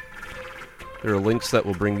freeformfreakout.com. There are links that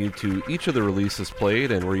will bring you to each of the releases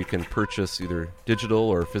played and where you can purchase either digital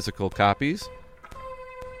or physical copies.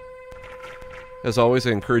 As always,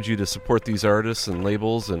 I encourage you to support these artists and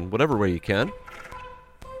labels in whatever way you can.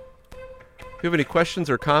 If you have any questions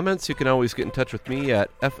or comments, you can always get in touch with me at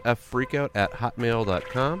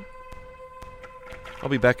fffreakout@hotmail.com. I'll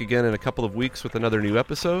be back again in a couple of weeks with another new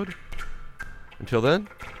episode. Until then,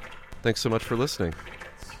 thanks so much for listening.